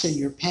pots and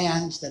your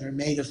pans that are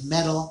made of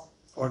metal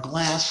or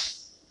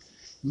glass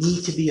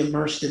need to be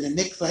immersed in a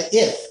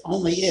mikveh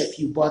only if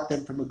you bought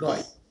them from a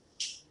goy.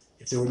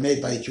 If they were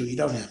made by a Jew, you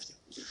don't have to.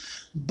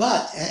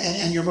 But,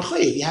 and you're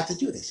mechuyev, you have to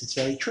do this. It's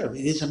very true.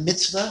 It is a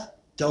mitzvah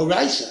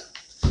d'oraisa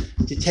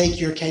to take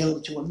your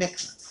kalim to a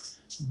mikveh.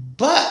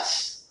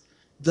 But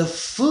the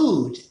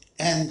food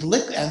and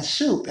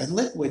soup and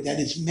liquid that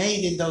is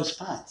made in those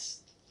pots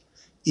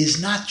is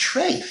not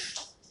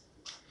treif.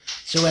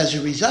 So as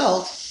a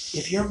result,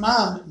 if your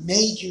mom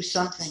made you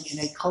something in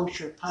a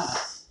kosher pot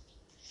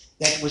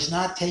that was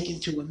not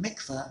taken to a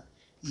mikveh,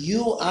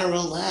 you are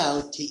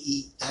allowed to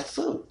eat that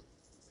food.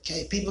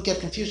 Okay, people get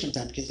confused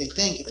sometimes because they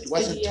think if it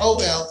wasn't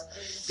tovel,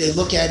 they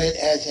look at it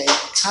as a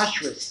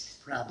kashrus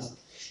problem.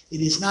 It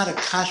is not a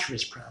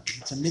kashrus problem.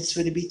 It's a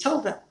mitzvah to be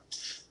tovel,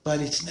 but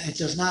it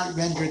does not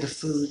render the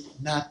food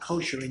not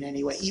kosher in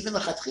any way, even the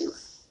chatchila.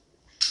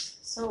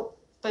 So,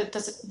 but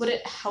would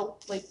it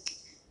help,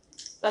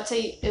 let's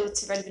say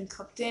it's already been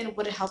cooked in,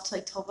 would it help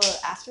to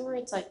tova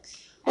afterwards?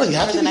 Well, you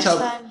have for to the be next tovel.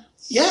 time?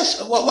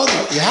 Yes, well,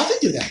 you have to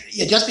do that.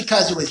 Yeah, just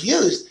because it was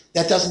used,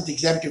 that doesn't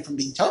exempt you from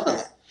being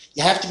tovel.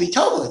 You have to be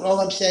tovel. All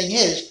I'm saying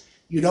is,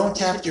 you don't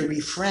have to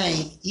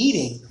refrain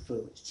eating the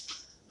food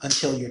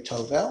until you're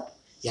tovel.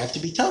 You have to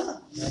be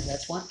tovel.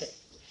 That's one thing.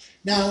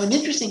 Now, an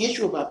interesting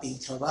issue about being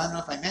tovel, I don't know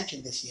if I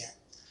mentioned this yet.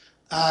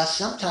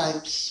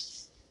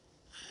 Sometimes,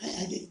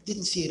 I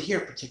didn't see it here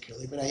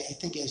particularly, but I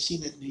think I've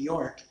seen it in New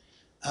York.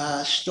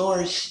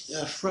 Stores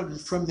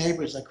from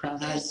neighbors like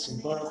Crown Heights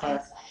and Borough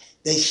Park,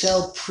 they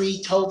sell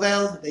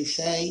pre-tovel. They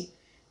say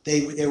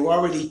they were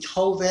already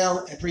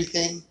tovel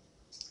everything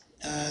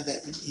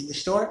that in the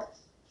store.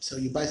 So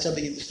you buy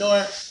something in the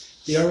store,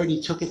 they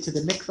already took it to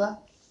the mikveh.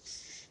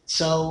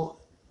 So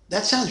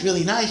that sounds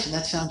really nice and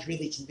that sounds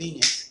really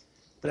convenient.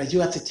 But I do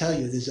have to tell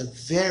you, there's a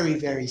very,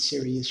 very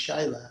serious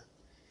shaila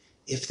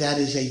if that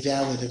is a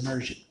valid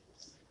immersion.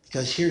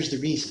 Because here's the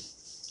reason.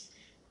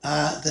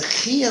 The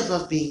chiyuv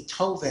of being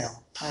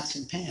tovel, pots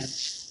and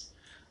pans,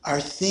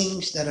 are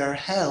things that are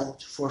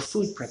held for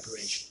food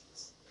preparation.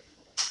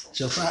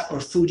 Or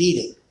food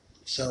eating.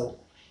 So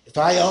if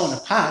I own a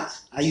pot,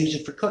 I use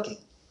it for cooking.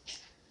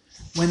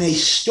 When a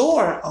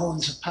store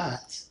owns a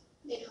pot,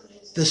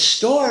 the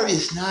store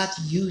is not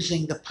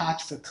using the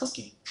pot for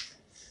cooking.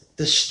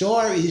 The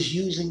store is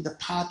using the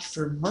pot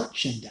for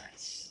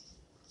merchandise.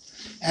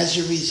 As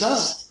a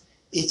result,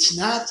 it's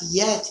not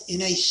yet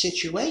in a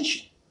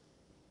situation.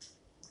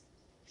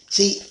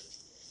 See,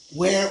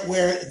 where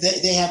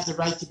they have the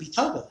right to be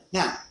tovel.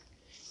 Now,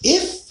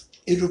 if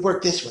it would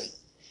work this way,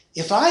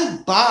 if I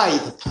buy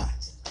the pot,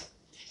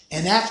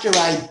 and after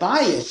I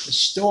buy it, the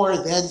store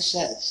then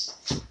says,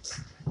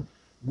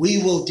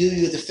 we will do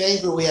you the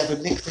favor, we have a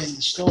mikveh in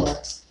the store,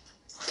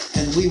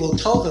 and we will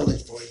tovel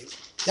it for you.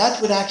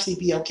 That would actually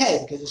be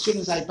okay, because as soon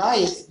as I buy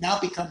it, it now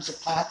becomes a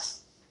pot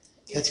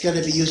that's going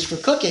to be used for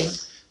cooking,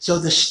 so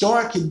the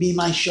store can be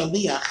my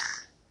shaliach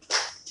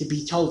to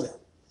be tovel.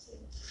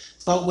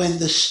 But when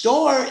the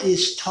store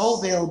is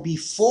tovel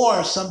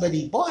before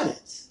somebody bought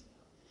it,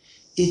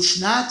 it's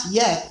not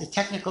yet, the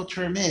technical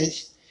term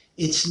is,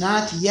 it's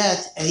not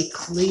yet a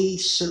kli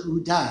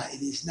seudah.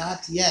 It is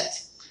not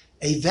yet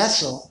a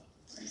vessel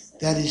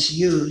that is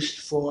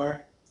used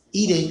for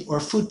eating or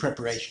food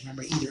preparation.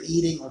 Remember, either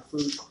eating or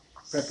food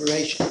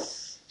preparation.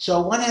 So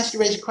one has to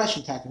raise a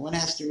question, Taka. One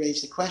has to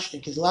raise the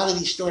question, because a lot of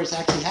these stores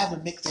actually have a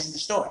mikveh in the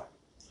store.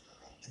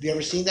 Have you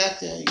ever seen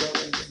that? You go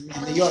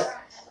in New York,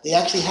 they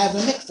actually have a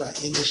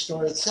mikveh in the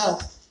store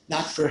itself,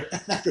 not for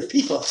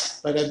people,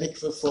 but a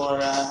mikveh for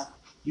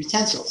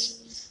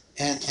utensils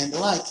and the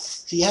like.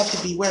 So you have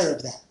to be aware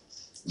of that.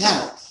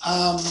 Now,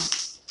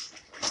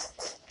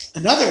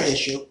 another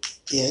issue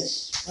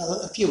is,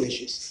 well, a few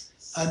issues.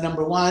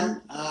 Number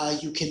one,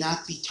 you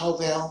cannot be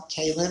tovel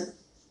kalim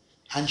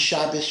on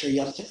Shabbos or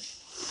Yom Tov,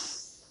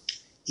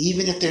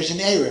 even if there's an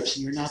Erev,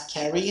 so you're not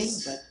carrying,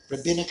 but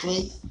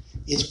rabbinically,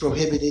 it's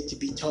prohibited to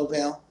be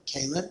tovel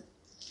kalim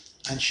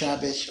on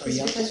Shabbos or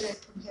Yom Tov. Because you're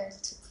prepared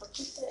to cook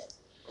it?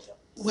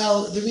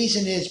 Well, the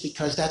reason is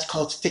because that's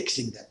called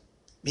fixing them,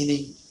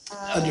 meaning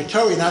under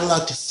Torah, you're not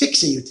allowed to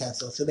fix a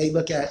utensil, so they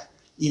look at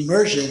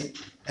immersion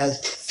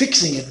as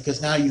fixing it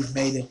because now you've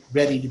made it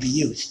ready to be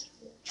used.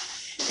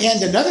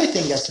 And another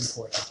thing that's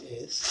important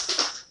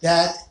is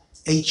that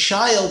a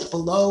child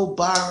below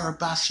bar or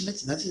bas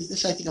mitzvah,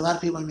 this I think a lot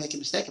of people make a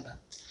mistake about.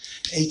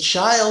 A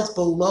child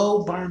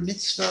below bar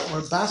mitzvah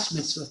or bas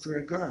mitzvah for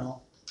a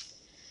girl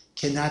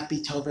cannot be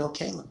tovel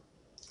kalim.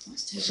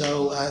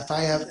 So if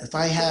I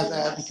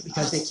have,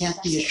 because they can't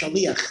be a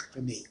shaliach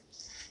for me,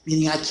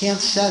 meaning I can't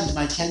send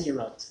my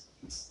 10-year-old.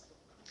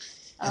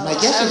 And my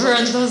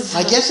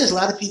guess is a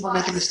lot of people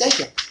make a mistake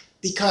here,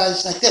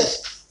 because like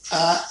this,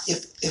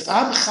 if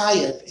I'm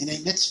chayev in a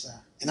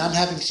mitzvah and I'm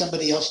having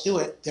somebody else do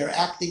it, they're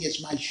acting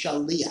as my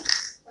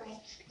shaliach. Right.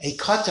 A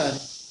katan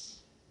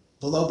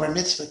below bar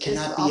mitzvah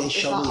cannot be a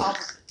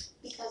shaliach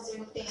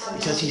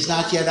because he's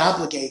not yet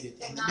obligated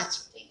in the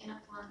mitzvah.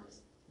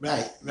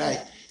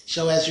 Right.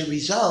 So as a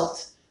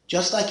result,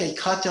 just like a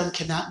katan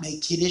cannot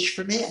make kiddush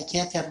for me, I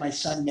can't have my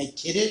son make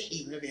kiddush,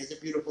 even if he has a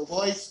beautiful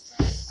voice.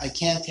 I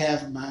can't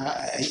have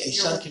a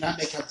son cannot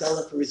make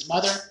havdalah for his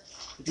mother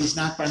if he's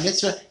not bar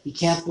mitzvah. He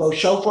can't blow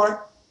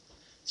shofar.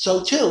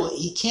 So too,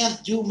 he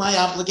can't do my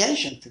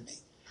obligation for me.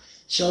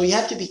 So you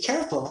have to be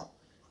careful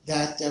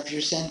that if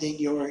you're sending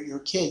your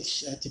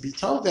kids to be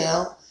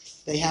tovel,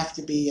 they have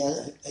to be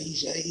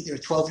either a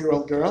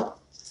 12-year-old girl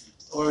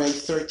or a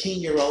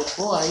 13-year-old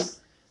boy.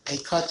 A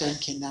katan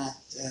cannot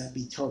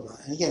be tovel.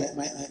 And again,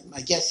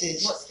 my guess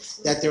is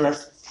that there are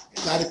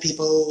a lot of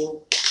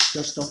people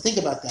just don't think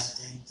about that,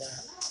 and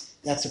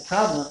that's a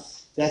problem.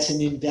 That's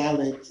an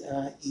invalid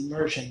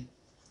immersion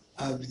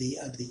of the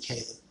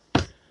kalim.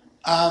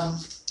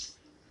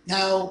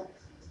 Now,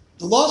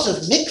 the laws of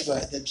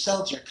mikveh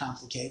themselves are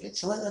complicated,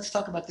 so let's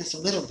talk about this a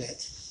little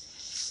bit.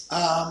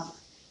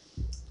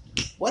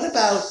 What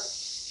about,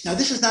 now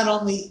this is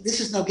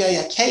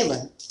nogeya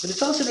kalim, but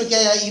it's also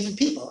nogeya even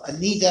people, a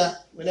nida,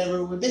 whatever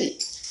it would be.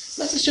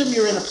 Let's assume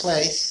you're in a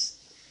place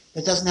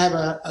that doesn't have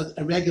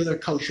a regular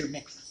kosher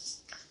mikveh.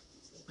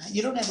 Right?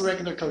 You don't have a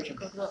regular kosher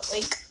mikveh.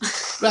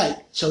 Lake. Right.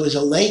 So is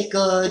a lake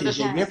good? Is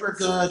a river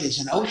good? Is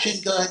an ocean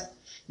good?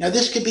 Now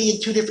this could be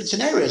in two different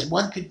scenarios.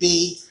 One could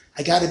be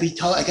I got to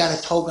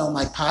tovel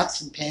my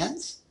pots and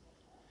pans,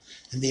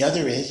 and the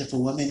other is if a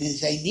woman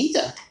is a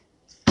nida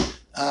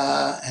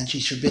and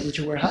she's forbidden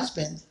to her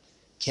husband,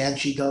 can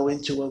she go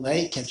into a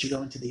lake? Can she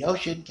go into the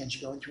ocean? Can she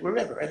go into a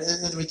river? And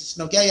in other words, it's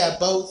nogeya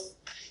both.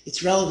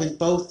 It's relevant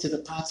both to the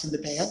pots and the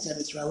pans, and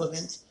it's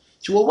relevant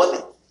to a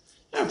woman.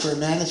 And for a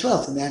man as well.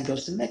 If the man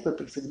goes to the mikveh,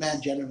 but for the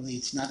man generally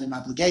it's not an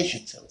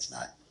obligation, so it's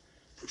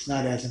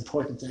not as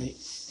important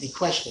a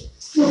question.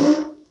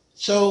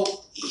 So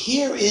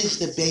here is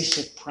the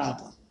basic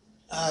problem.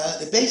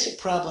 The basic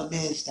problem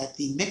is that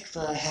the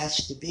mikveh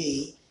has to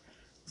be,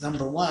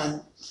 number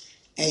one,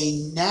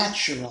 a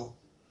natural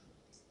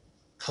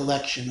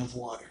collection of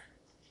water,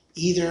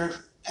 either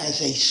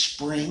as a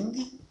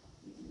spring,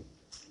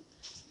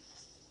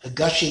 a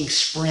gushing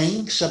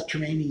spring,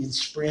 subterranean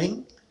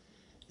spring,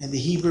 and the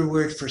Hebrew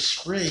word for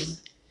spring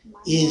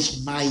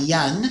is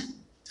mayan,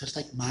 just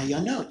like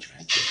Mayanot,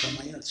 right? So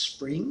Mayanot,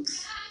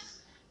 springs,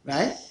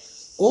 right?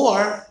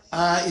 Or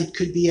it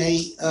could be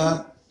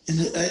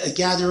a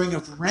gathering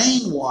of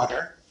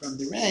rainwater from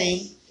the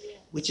rain,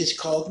 which is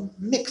called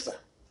mikveh.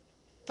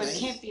 But right? it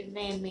can't be a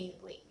man-made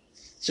lake.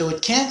 So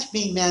it can't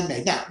be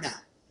man-made. Now,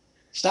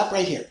 stop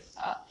right here.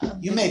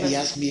 You may be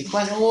asking me a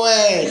question.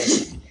 Wait a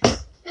second.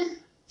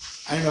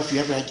 I don't know if you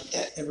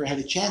ever had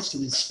a chance to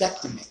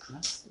inspect a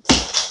mikveh.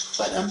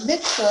 But a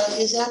mikveh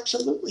is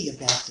absolutely a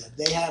bathtub.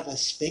 They have a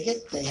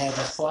spigot, they have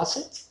a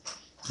faucet,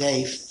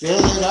 they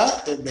fill it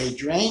up and they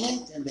drain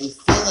it, and they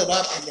fill it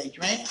up and they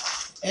drain it.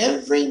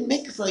 Every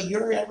mikveh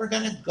you're ever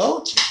going to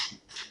go to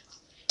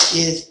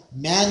is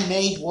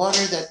man-made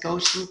water that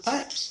goes through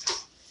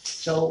pipes.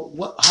 So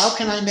how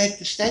can I make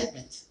the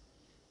statement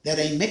that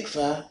a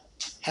mikveh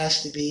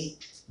has to be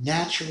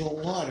natural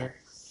water,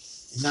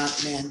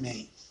 not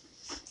man-made?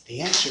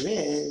 The answer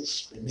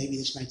is, and maybe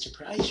this might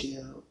surprise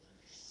you,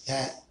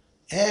 that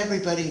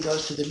everybody who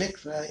goes to the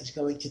mikveh is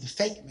going to the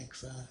fake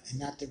mikveh and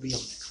not the real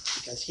mikveh,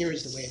 because here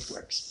is the way it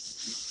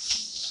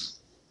works.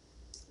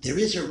 There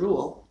is a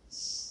rule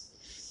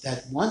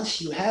that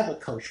once you have a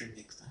kosher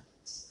mikveh,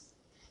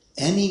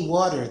 any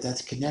water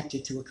that's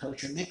connected to a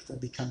kosher mikveh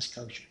becomes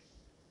kosher.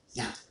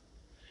 Now,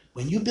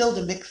 when you build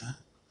a mikveh,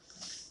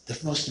 the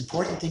most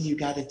important thing you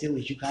got to do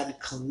is you got to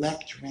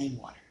collect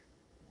rainwater,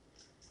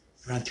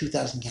 around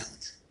 2,000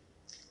 gallons.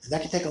 And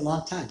that can take a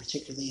long time,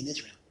 particularly in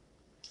Israel.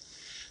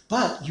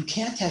 But you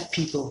can't have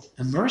people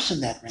immerse in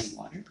that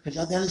rainwater, because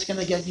then it's going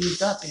to get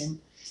used up in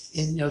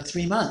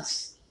 3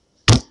 months,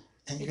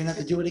 and you're going to have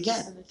to do it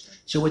again.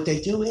 So what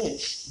they do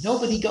is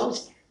nobody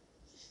goes there.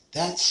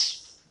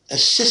 That's a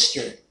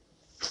cistern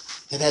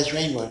that has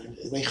rainwater.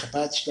 The way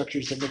Chabad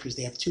structures their mikvahs,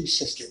 they have 2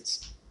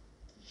 cisterns.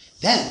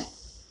 Then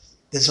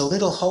there's a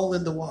little hole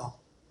in the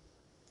wall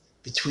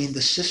between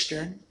the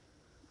cistern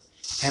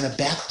and a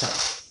bathtub.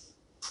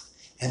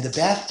 And the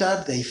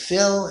bathtub, they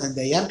fill and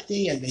they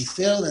empty, and they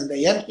fill and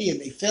they empty, and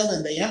they fill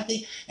and they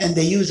empty, and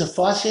they use a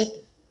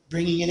faucet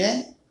bringing it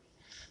in.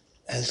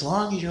 As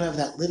long as you have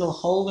that little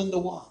hole in the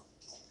wall.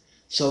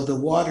 So the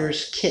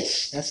waters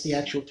kiss. That's the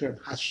actual term,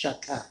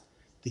 hashaka,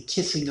 the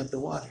kissing of the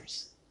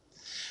waters.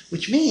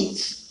 Which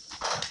means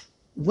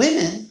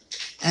women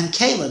and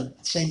kalim,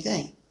 same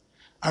thing,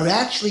 are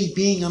actually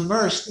being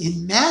immersed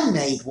in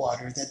man-made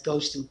water that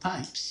goes through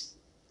pipes.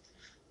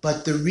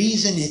 But the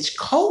reason it's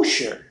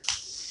kosher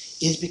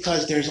is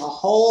because there's a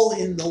hole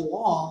in the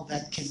wall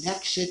that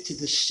connects it to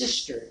the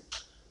cistern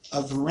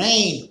of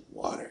rain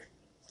water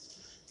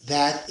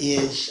that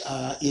is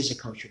a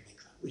kosher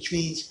mikveh, which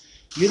means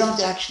you don't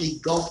actually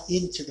go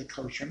into the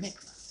kosher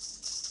mikveh.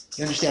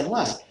 You understand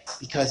why?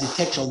 Because it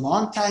takes a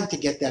long time to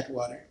get that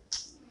water.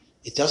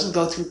 It doesn't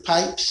go through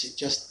pipes.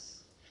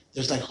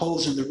 There's like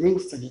holes in the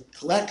roof, and it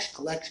collects.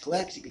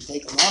 It can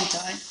take a long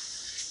time.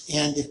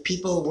 And if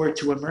people were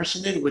to immerse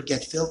in it, it would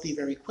get filthy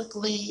very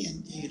quickly,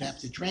 and you'd have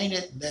to drain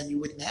it, and then you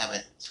wouldn't have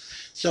it.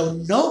 So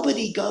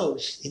nobody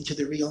goes into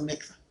the real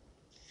mikveh.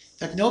 In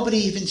fact, nobody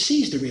even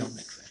sees the real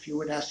mikveh. If you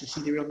were asked to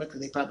see the real mikveh,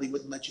 they probably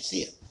wouldn't let you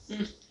see it. I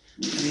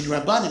mean,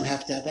 Rabbanim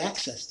have to have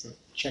access to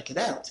check it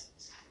out,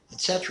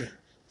 etc.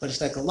 But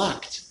it's like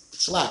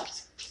it's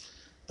locked.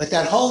 But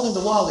that hole in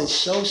the wall is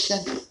so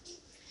central.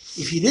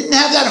 If you didn't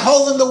have that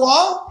hole in the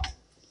wall,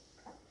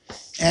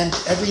 and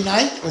every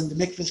night when the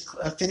mikveh is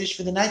finished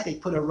for the night, they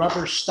put a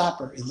rubber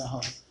stopper in the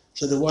hole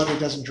so the water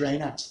doesn't drain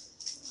out.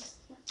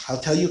 I'll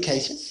tell you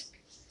cases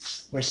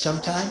where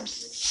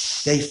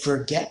sometimes they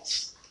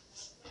forget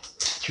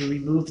to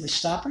remove the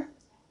stopper,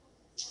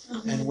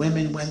 and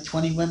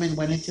 20 women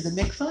went into the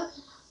mikveh,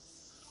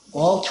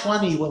 all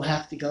 20 will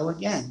have to go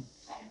again,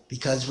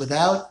 because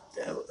without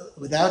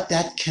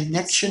that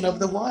connection of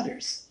the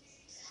waters,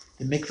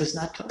 the mikveh is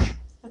not kosher.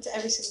 That's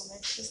every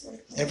single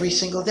day. Every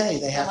single day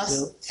they have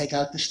to take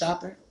out the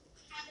stopper,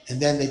 and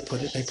then they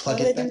plug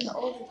it back in.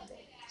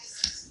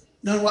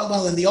 No,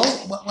 well, in the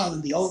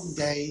olden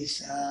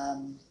days,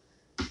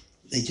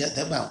 the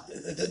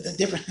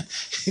different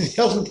in the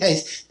olden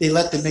days they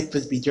let the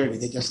mikvahs be dirty.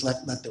 They just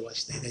let the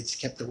wash. They just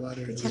kept the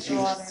water.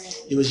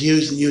 It was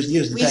used. In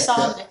We fact,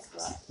 saw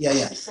mikvah.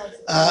 Yeah.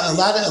 A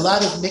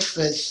lot of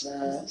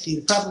mikvahs. See,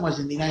 the problem was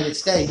in the United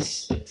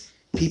States,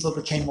 people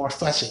became more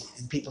fussy,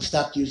 and people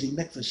stopped using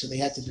mikvahs, so they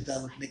had to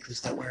develop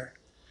mikvahs that were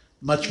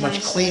much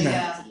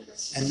cleaner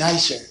and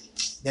nicer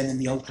than in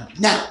the old country.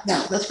 Now,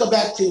 let's go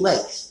back to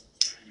lakes.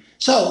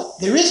 So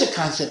there is a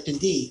concept,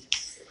 indeed,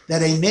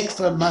 that a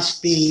mikvah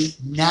must be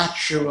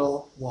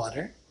natural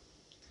water,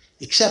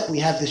 except we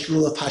have this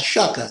rule of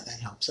hashaka that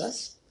helps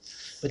us.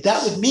 But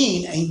that would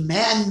mean a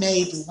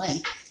man-made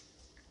lake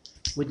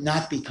would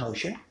not be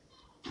kosher.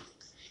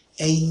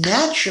 A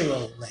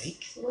natural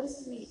lake. What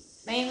does it mean?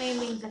 Mainly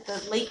means that the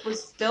lake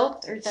was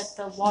built, or that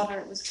the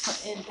water was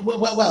put in.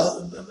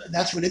 Well,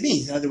 that's what it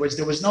means. In other words,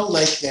 there was no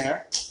lake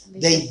there.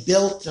 They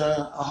built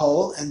a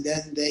hole, and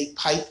then they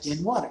piped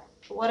in water.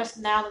 But what if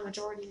now the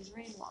majority is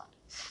rainwater?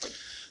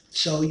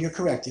 So you're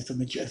correct. If a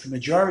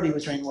majority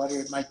was rainwater,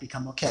 it might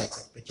become okay,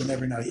 but you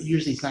never know.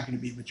 Usually it's not going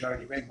to be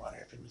majority rainwater.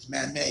 If it was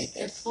man-made,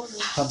 they're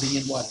pumping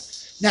in water.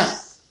 Now,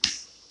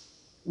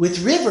 with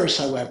rivers,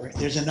 however,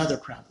 there's another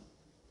problem.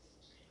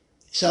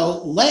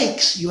 So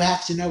lakes, you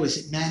have to know, is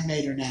it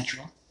man-made or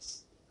natural?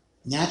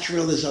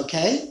 Natural is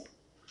okay.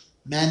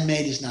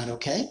 Man-made is not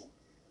okay.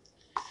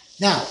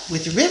 Now,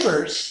 with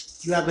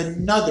rivers, you have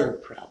another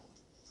problem.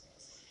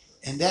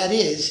 And that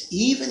is,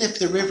 even if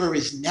the river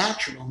is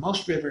natural,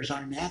 most rivers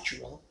are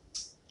natural,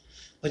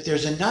 but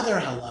there's another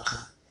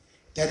halacha.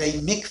 that a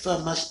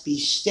mikveh must be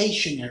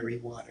stationary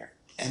water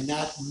and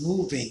not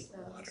moving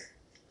water.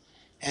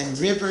 And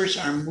rivers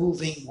are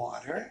moving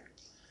water,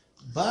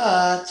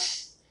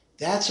 but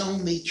that's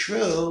only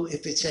true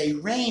if it's a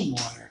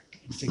rainwater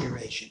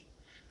configuration.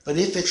 But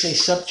if it's a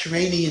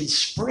subterranean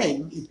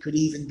spring, it could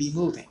even be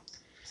moving.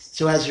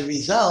 So as a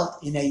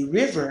result, in a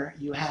river,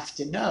 you have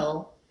to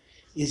know,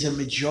 is a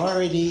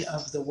majority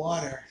of the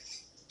water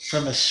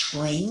from a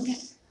spring,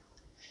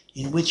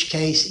 in which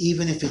case,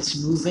 even if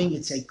it's moving,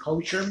 it's a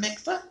kosher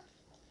mikveh,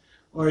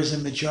 or is a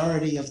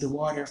majority of the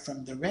water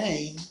from the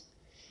rain,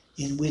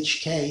 in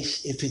which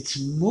case, if it's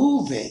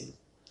moving,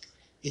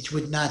 it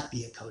would not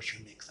be a kosher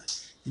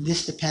mikveh. And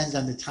this depends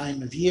on the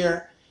time of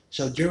year.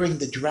 So during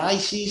the dry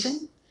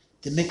season,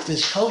 the mikveh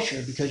is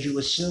kosher because you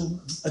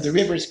assume, the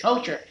river is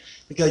kosher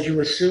because you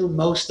assume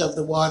most of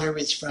the water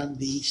is from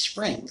the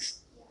springs.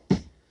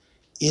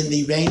 In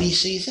the rainy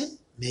season,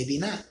 maybe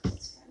not.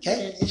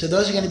 Okay, so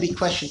those are going to be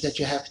questions that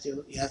you have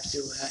to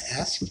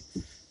ask.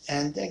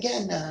 And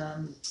again,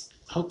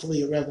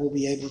 hopefully a Rebbe will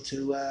be able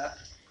to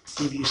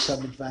give you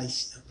some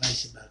advice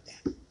about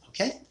that.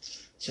 Okay,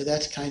 so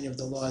that's kind of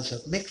the laws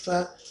of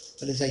mikveh.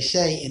 But as I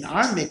say, in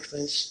our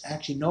mikvahs,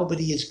 actually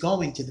nobody is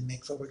going to the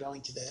mikveh. We're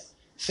going to the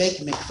fake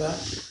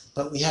mikveh,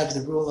 but we have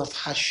the rule of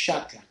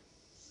hashaka.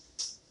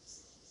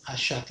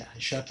 Hashaka.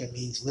 Hashaka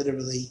means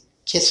literally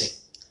kissing.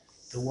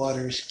 The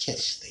waters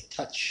kiss, they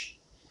touch.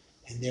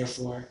 And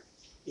therefore,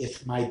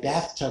 if my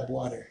bathtub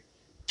water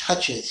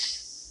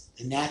touches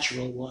the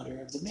natural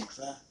water of the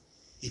mikveh,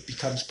 it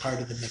becomes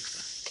part of the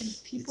mikveh. Can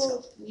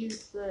people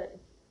use the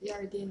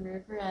Yarden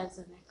River as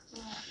a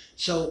mikveh?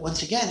 So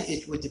once again,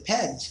 it would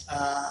depend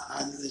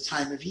on the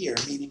time of year,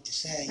 meaning to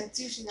say, It's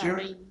usually not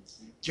during- rainy.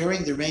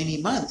 during the rainy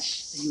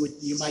months,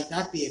 you might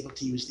not be able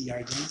to use the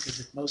Yarden because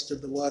if most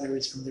of the water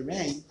is from the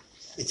rain,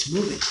 it's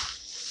moving.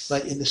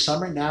 But in the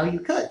summer, now you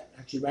could.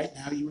 Actually, right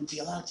now, you would be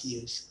allowed to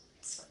use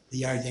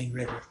the Yarden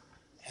River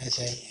as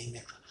a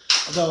mikveh.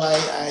 Although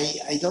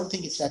I don't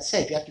think it's that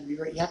safe. You have to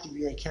be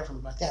very careful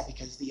about that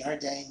because the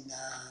Yarden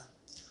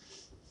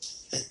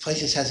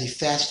places has a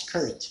fast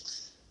current.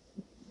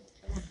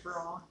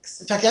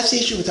 Rocks. In fact, that's the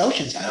issue with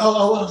oceans.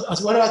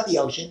 So what about the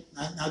ocean?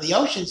 Now the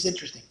ocean's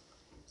interesting.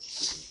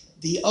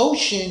 The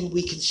ocean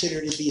we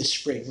consider to be a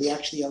spring. We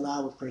actually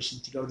allow a person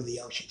to go to the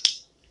ocean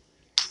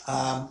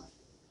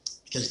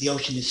because the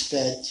ocean is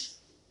fed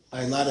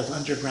by a lot of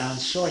underground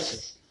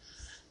sources.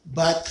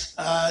 But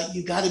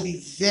you got to be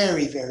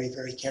very, very,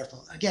 very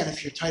careful. Again,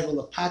 if your title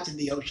a pot in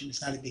the ocean,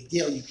 it's not a big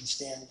deal. You can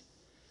stand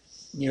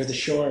near the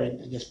shore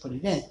and just put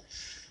it in.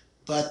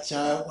 But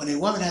when a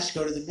woman has to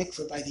go to the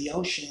mikveh by the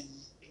ocean,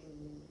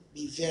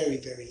 be very,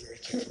 very, very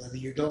careful. I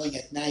mean, you're going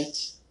at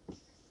night,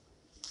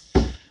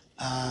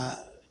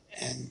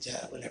 and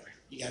whatever.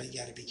 You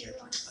gotta be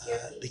careful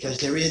because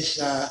there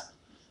is. I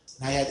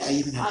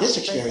even had this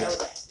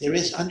experience. There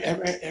is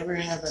ever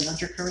have an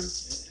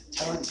undercurrent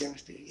tower? Did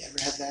you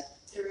ever have that?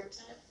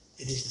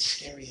 It is the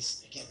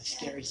scariest. Again, the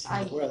scariest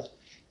thing in the world.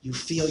 You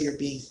feel you're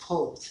being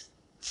pulled,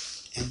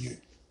 and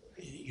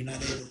you're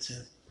not able to.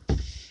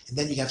 And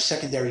then you have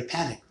secondary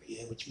panic,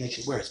 which makes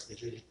it worse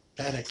because you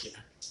panic,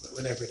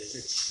 whatever it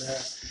is.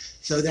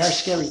 So there are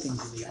scary things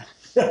in the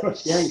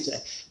scary to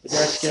say, but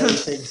there are scary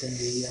things in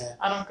the.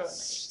 I don't go in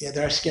there. Yeah,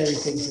 there are scary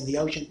things in the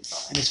ocean,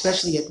 and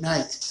especially at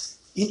night.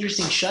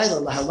 Interesting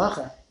shaila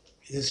lahalacha.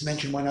 Just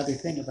mention one other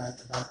thing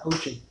about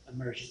ocean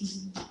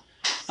immersions.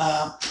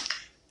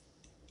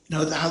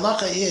 The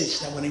halacha is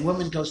that when a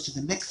woman goes to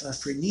the mikveh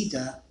for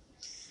nida,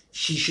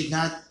 she should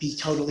not be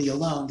totally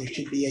alone. There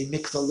should be a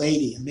mikveh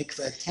lady, a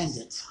mikveh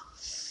attendant.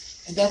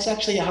 And that's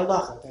actually a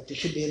halacha, that there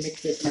should be a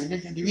mikveh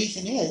attendant. And the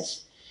reason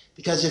is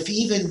because if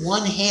even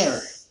one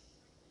hair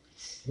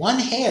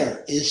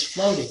is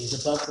floating, is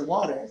above the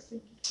water,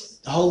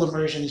 the whole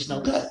immersion is no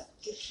good.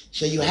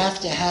 So you have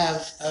to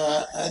have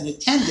an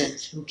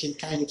attendant who can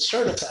kind of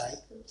certify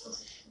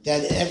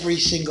that every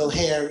single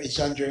hair is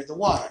under the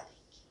water.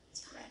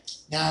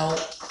 Now,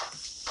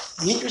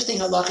 the interesting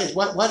halacha is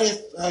what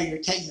if you're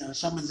taking,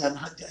 someone's in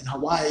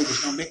Hawaii,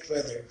 there's no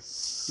mikveh, they're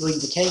doing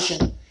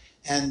vacation,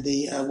 and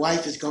the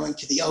wife is going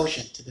to the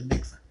ocean, to the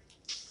mikveh.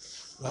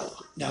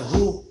 Well, now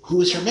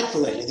who is her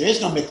mikveh lady? There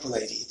is no mikveh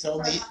lady. It's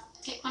only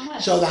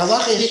so the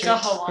halacha is her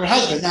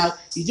husband. Now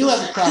you do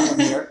have a problem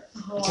here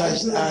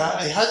because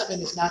a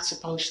husband is not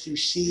supposed to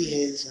see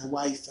his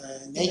wife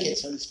naked,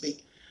 so to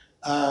speak,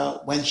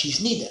 when she's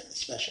nida,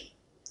 especially.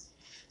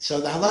 So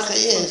the halacha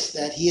is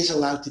that he is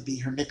allowed to be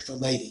her mikveh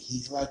lady.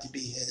 He's allowed to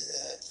be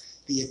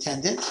the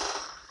attendant.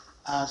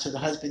 So the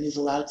husband is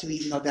allowed to,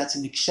 even though that's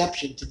an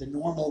exception to the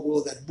normal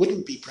rule that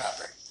wouldn't be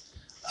proper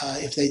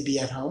if they'd be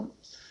at home.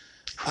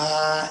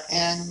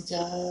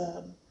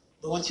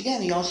 But once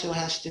again, he also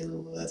has to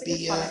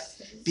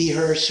be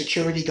her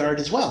security guard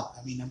as well.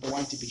 I mean, number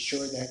one, to be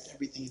sure that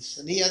everything is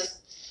saniyat,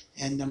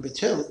 and number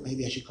two,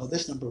 maybe I should call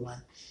this number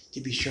one,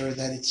 to be sure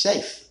that it's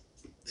safe.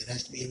 It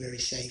has to be a very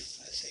safe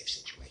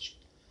situation.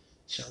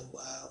 So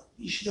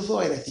you should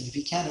avoid. I think if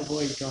you can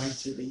avoid going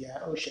to the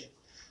ocean,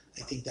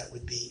 I think that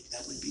would be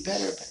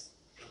better. But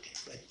okay,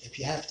 but if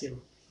you have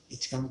to,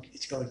 it's going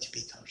to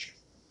be kosher.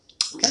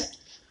 Okay.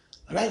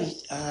 All righty.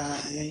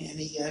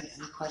 Any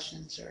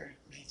questions or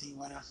anything you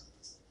want to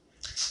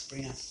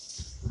bring up?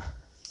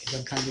 Because I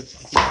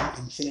think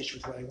I'm finished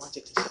with what I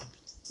wanted to say.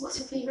 What's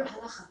your favorite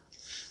halacha?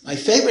 My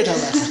favorite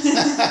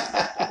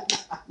halacha.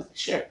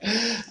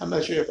 I'm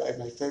not sure if I have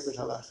my favorite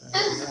halacha. I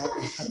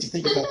have to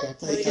think about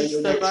that. I'll tell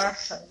you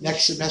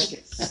next semester.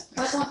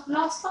 That's our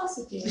last class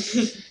of you.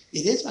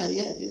 It is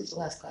the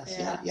last class.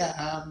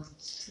 Yeah.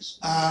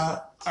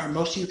 Are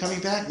most of you coming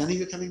back? None of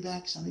you coming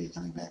back? Some of you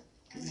coming back?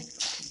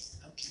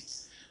 Okay.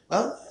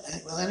 Well,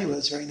 anyway,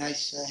 it's very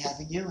nice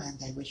having you, and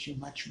I wish you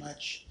much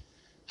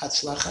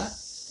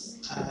hatzlacha.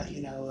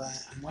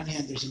 On one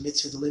hand, there's a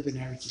mitzvah to live in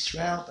Eretz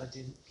Yisrael, but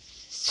in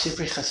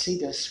Sifrei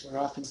Chasidus, we're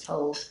often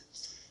told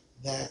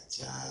that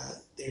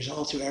there's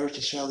also Eretz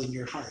Yisrael in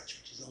your heart,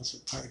 which is also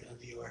part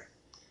of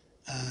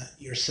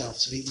yourself.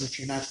 So even if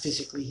you're not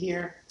physically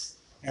here,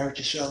 Eretz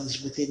Yisrael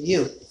is within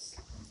you,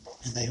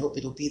 and I hope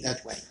it'll be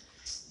that way.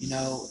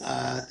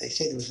 They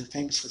say there was a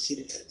famous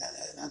Hasidic,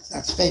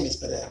 not famous,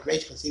 but a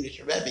great Hasidic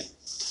Rebbe,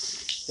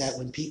 that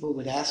when people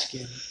would ask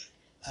him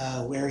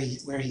where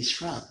he's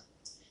from,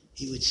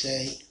 he would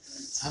say,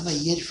 I'm a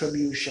Yid from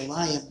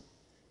Yerushalayim,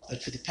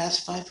 but for the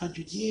past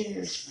 500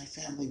 years, my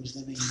family was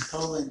living in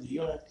Poland, New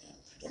York.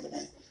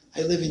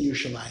 I live in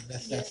Yerushalayim.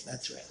 That's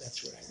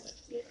where I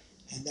live,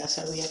 and that's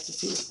how we have to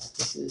feel. That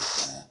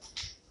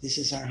this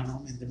is our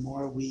home, and the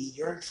more we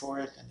yearn for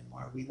it, and the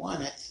more we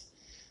want it,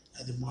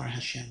 the more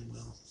Hashem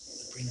will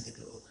bring the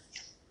Geula.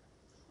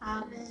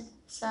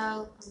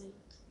 So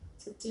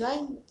do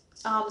I?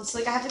 So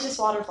I have this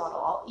water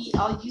bottle.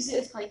 I'll use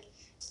it with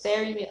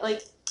dairy meat.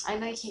 I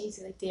know I can't use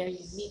it like dairy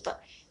and meat,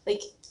 but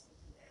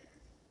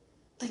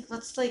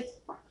what's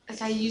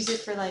I use it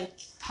for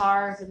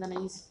parve, and then I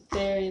use it for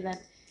dairy, and then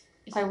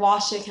if I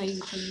wash it, can I use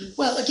it for meat?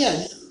 Well,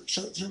 again,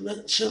 so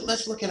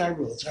let's look at our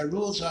rules. Our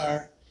rules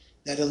are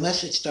that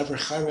unless it's davar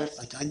charef,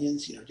 like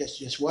onions,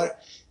 just water,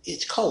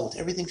 it's cold.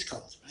 Everything's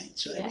cold, right?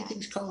 So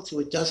everything's cold, so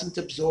it doesn't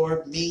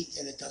absorb meat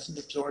and it doesn't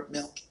absorb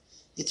milk.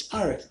 It's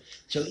parve.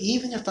 So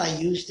even if I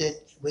used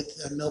it with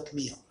a milk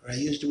meal or I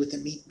used it with a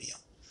meat meal,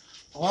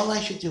 all I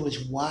should do is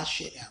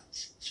wash it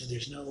out, so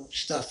there's no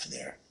stuff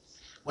there.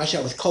 Wash it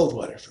out with cold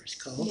water first,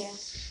 cold,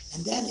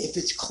 and then if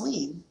it's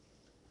clean,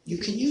 you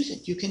can use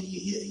it.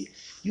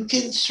 You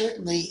can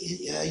certainly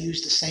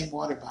use the same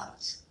water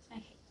bottles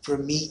for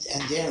meat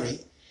and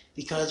dairy,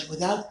 because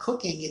without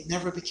cooking, it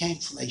never became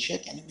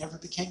fleishik and it never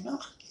became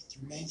milk. It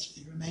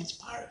remains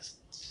parve.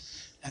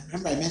 And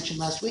remember, I mentioned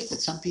last week that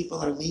some people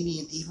are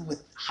lenient even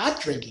with hot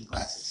drinking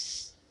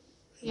glasses.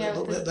 Yeah,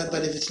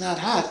 but if it's not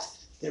hot,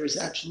 there is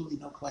absolutely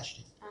no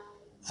question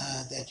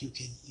that you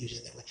can use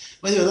it that way.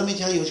 By the way, let me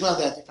tell you as well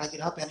that if I could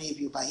help any of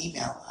you by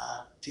email,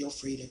 feel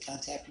free to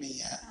contact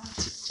me.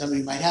 Some of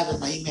you might have it.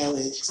 My email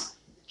is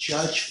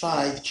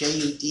judge5,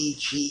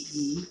 Judge.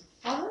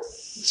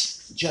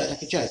 Judge,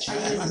 like a judge.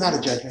 I'm not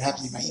a judge, but it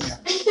happens to be my email.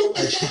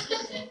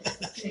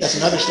 That's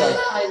another story.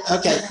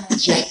 Okay,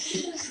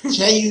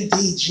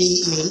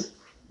 JUDGE,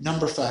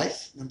 number five.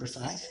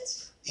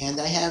 And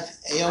I have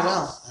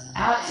AOL.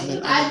 I'm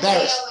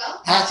embarrassed.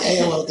 At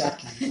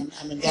AOL.com.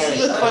 I'm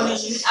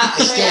embarrassed. I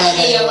still have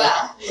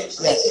AOL. Yes.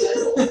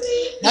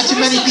 Not too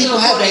many people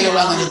have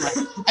AOL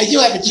anymore. I do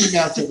have a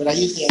Gmail too, but I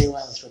use the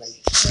AOL. That's what I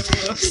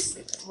use.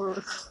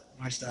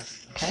 More stuff.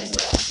 Okay.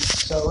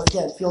 So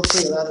again, feel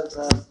free. A lot of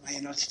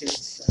Mayanot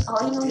students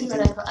I'll email you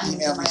when I put onions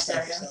email on me my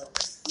stuff. cereal.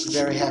 So I'm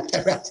very happy.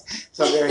 So very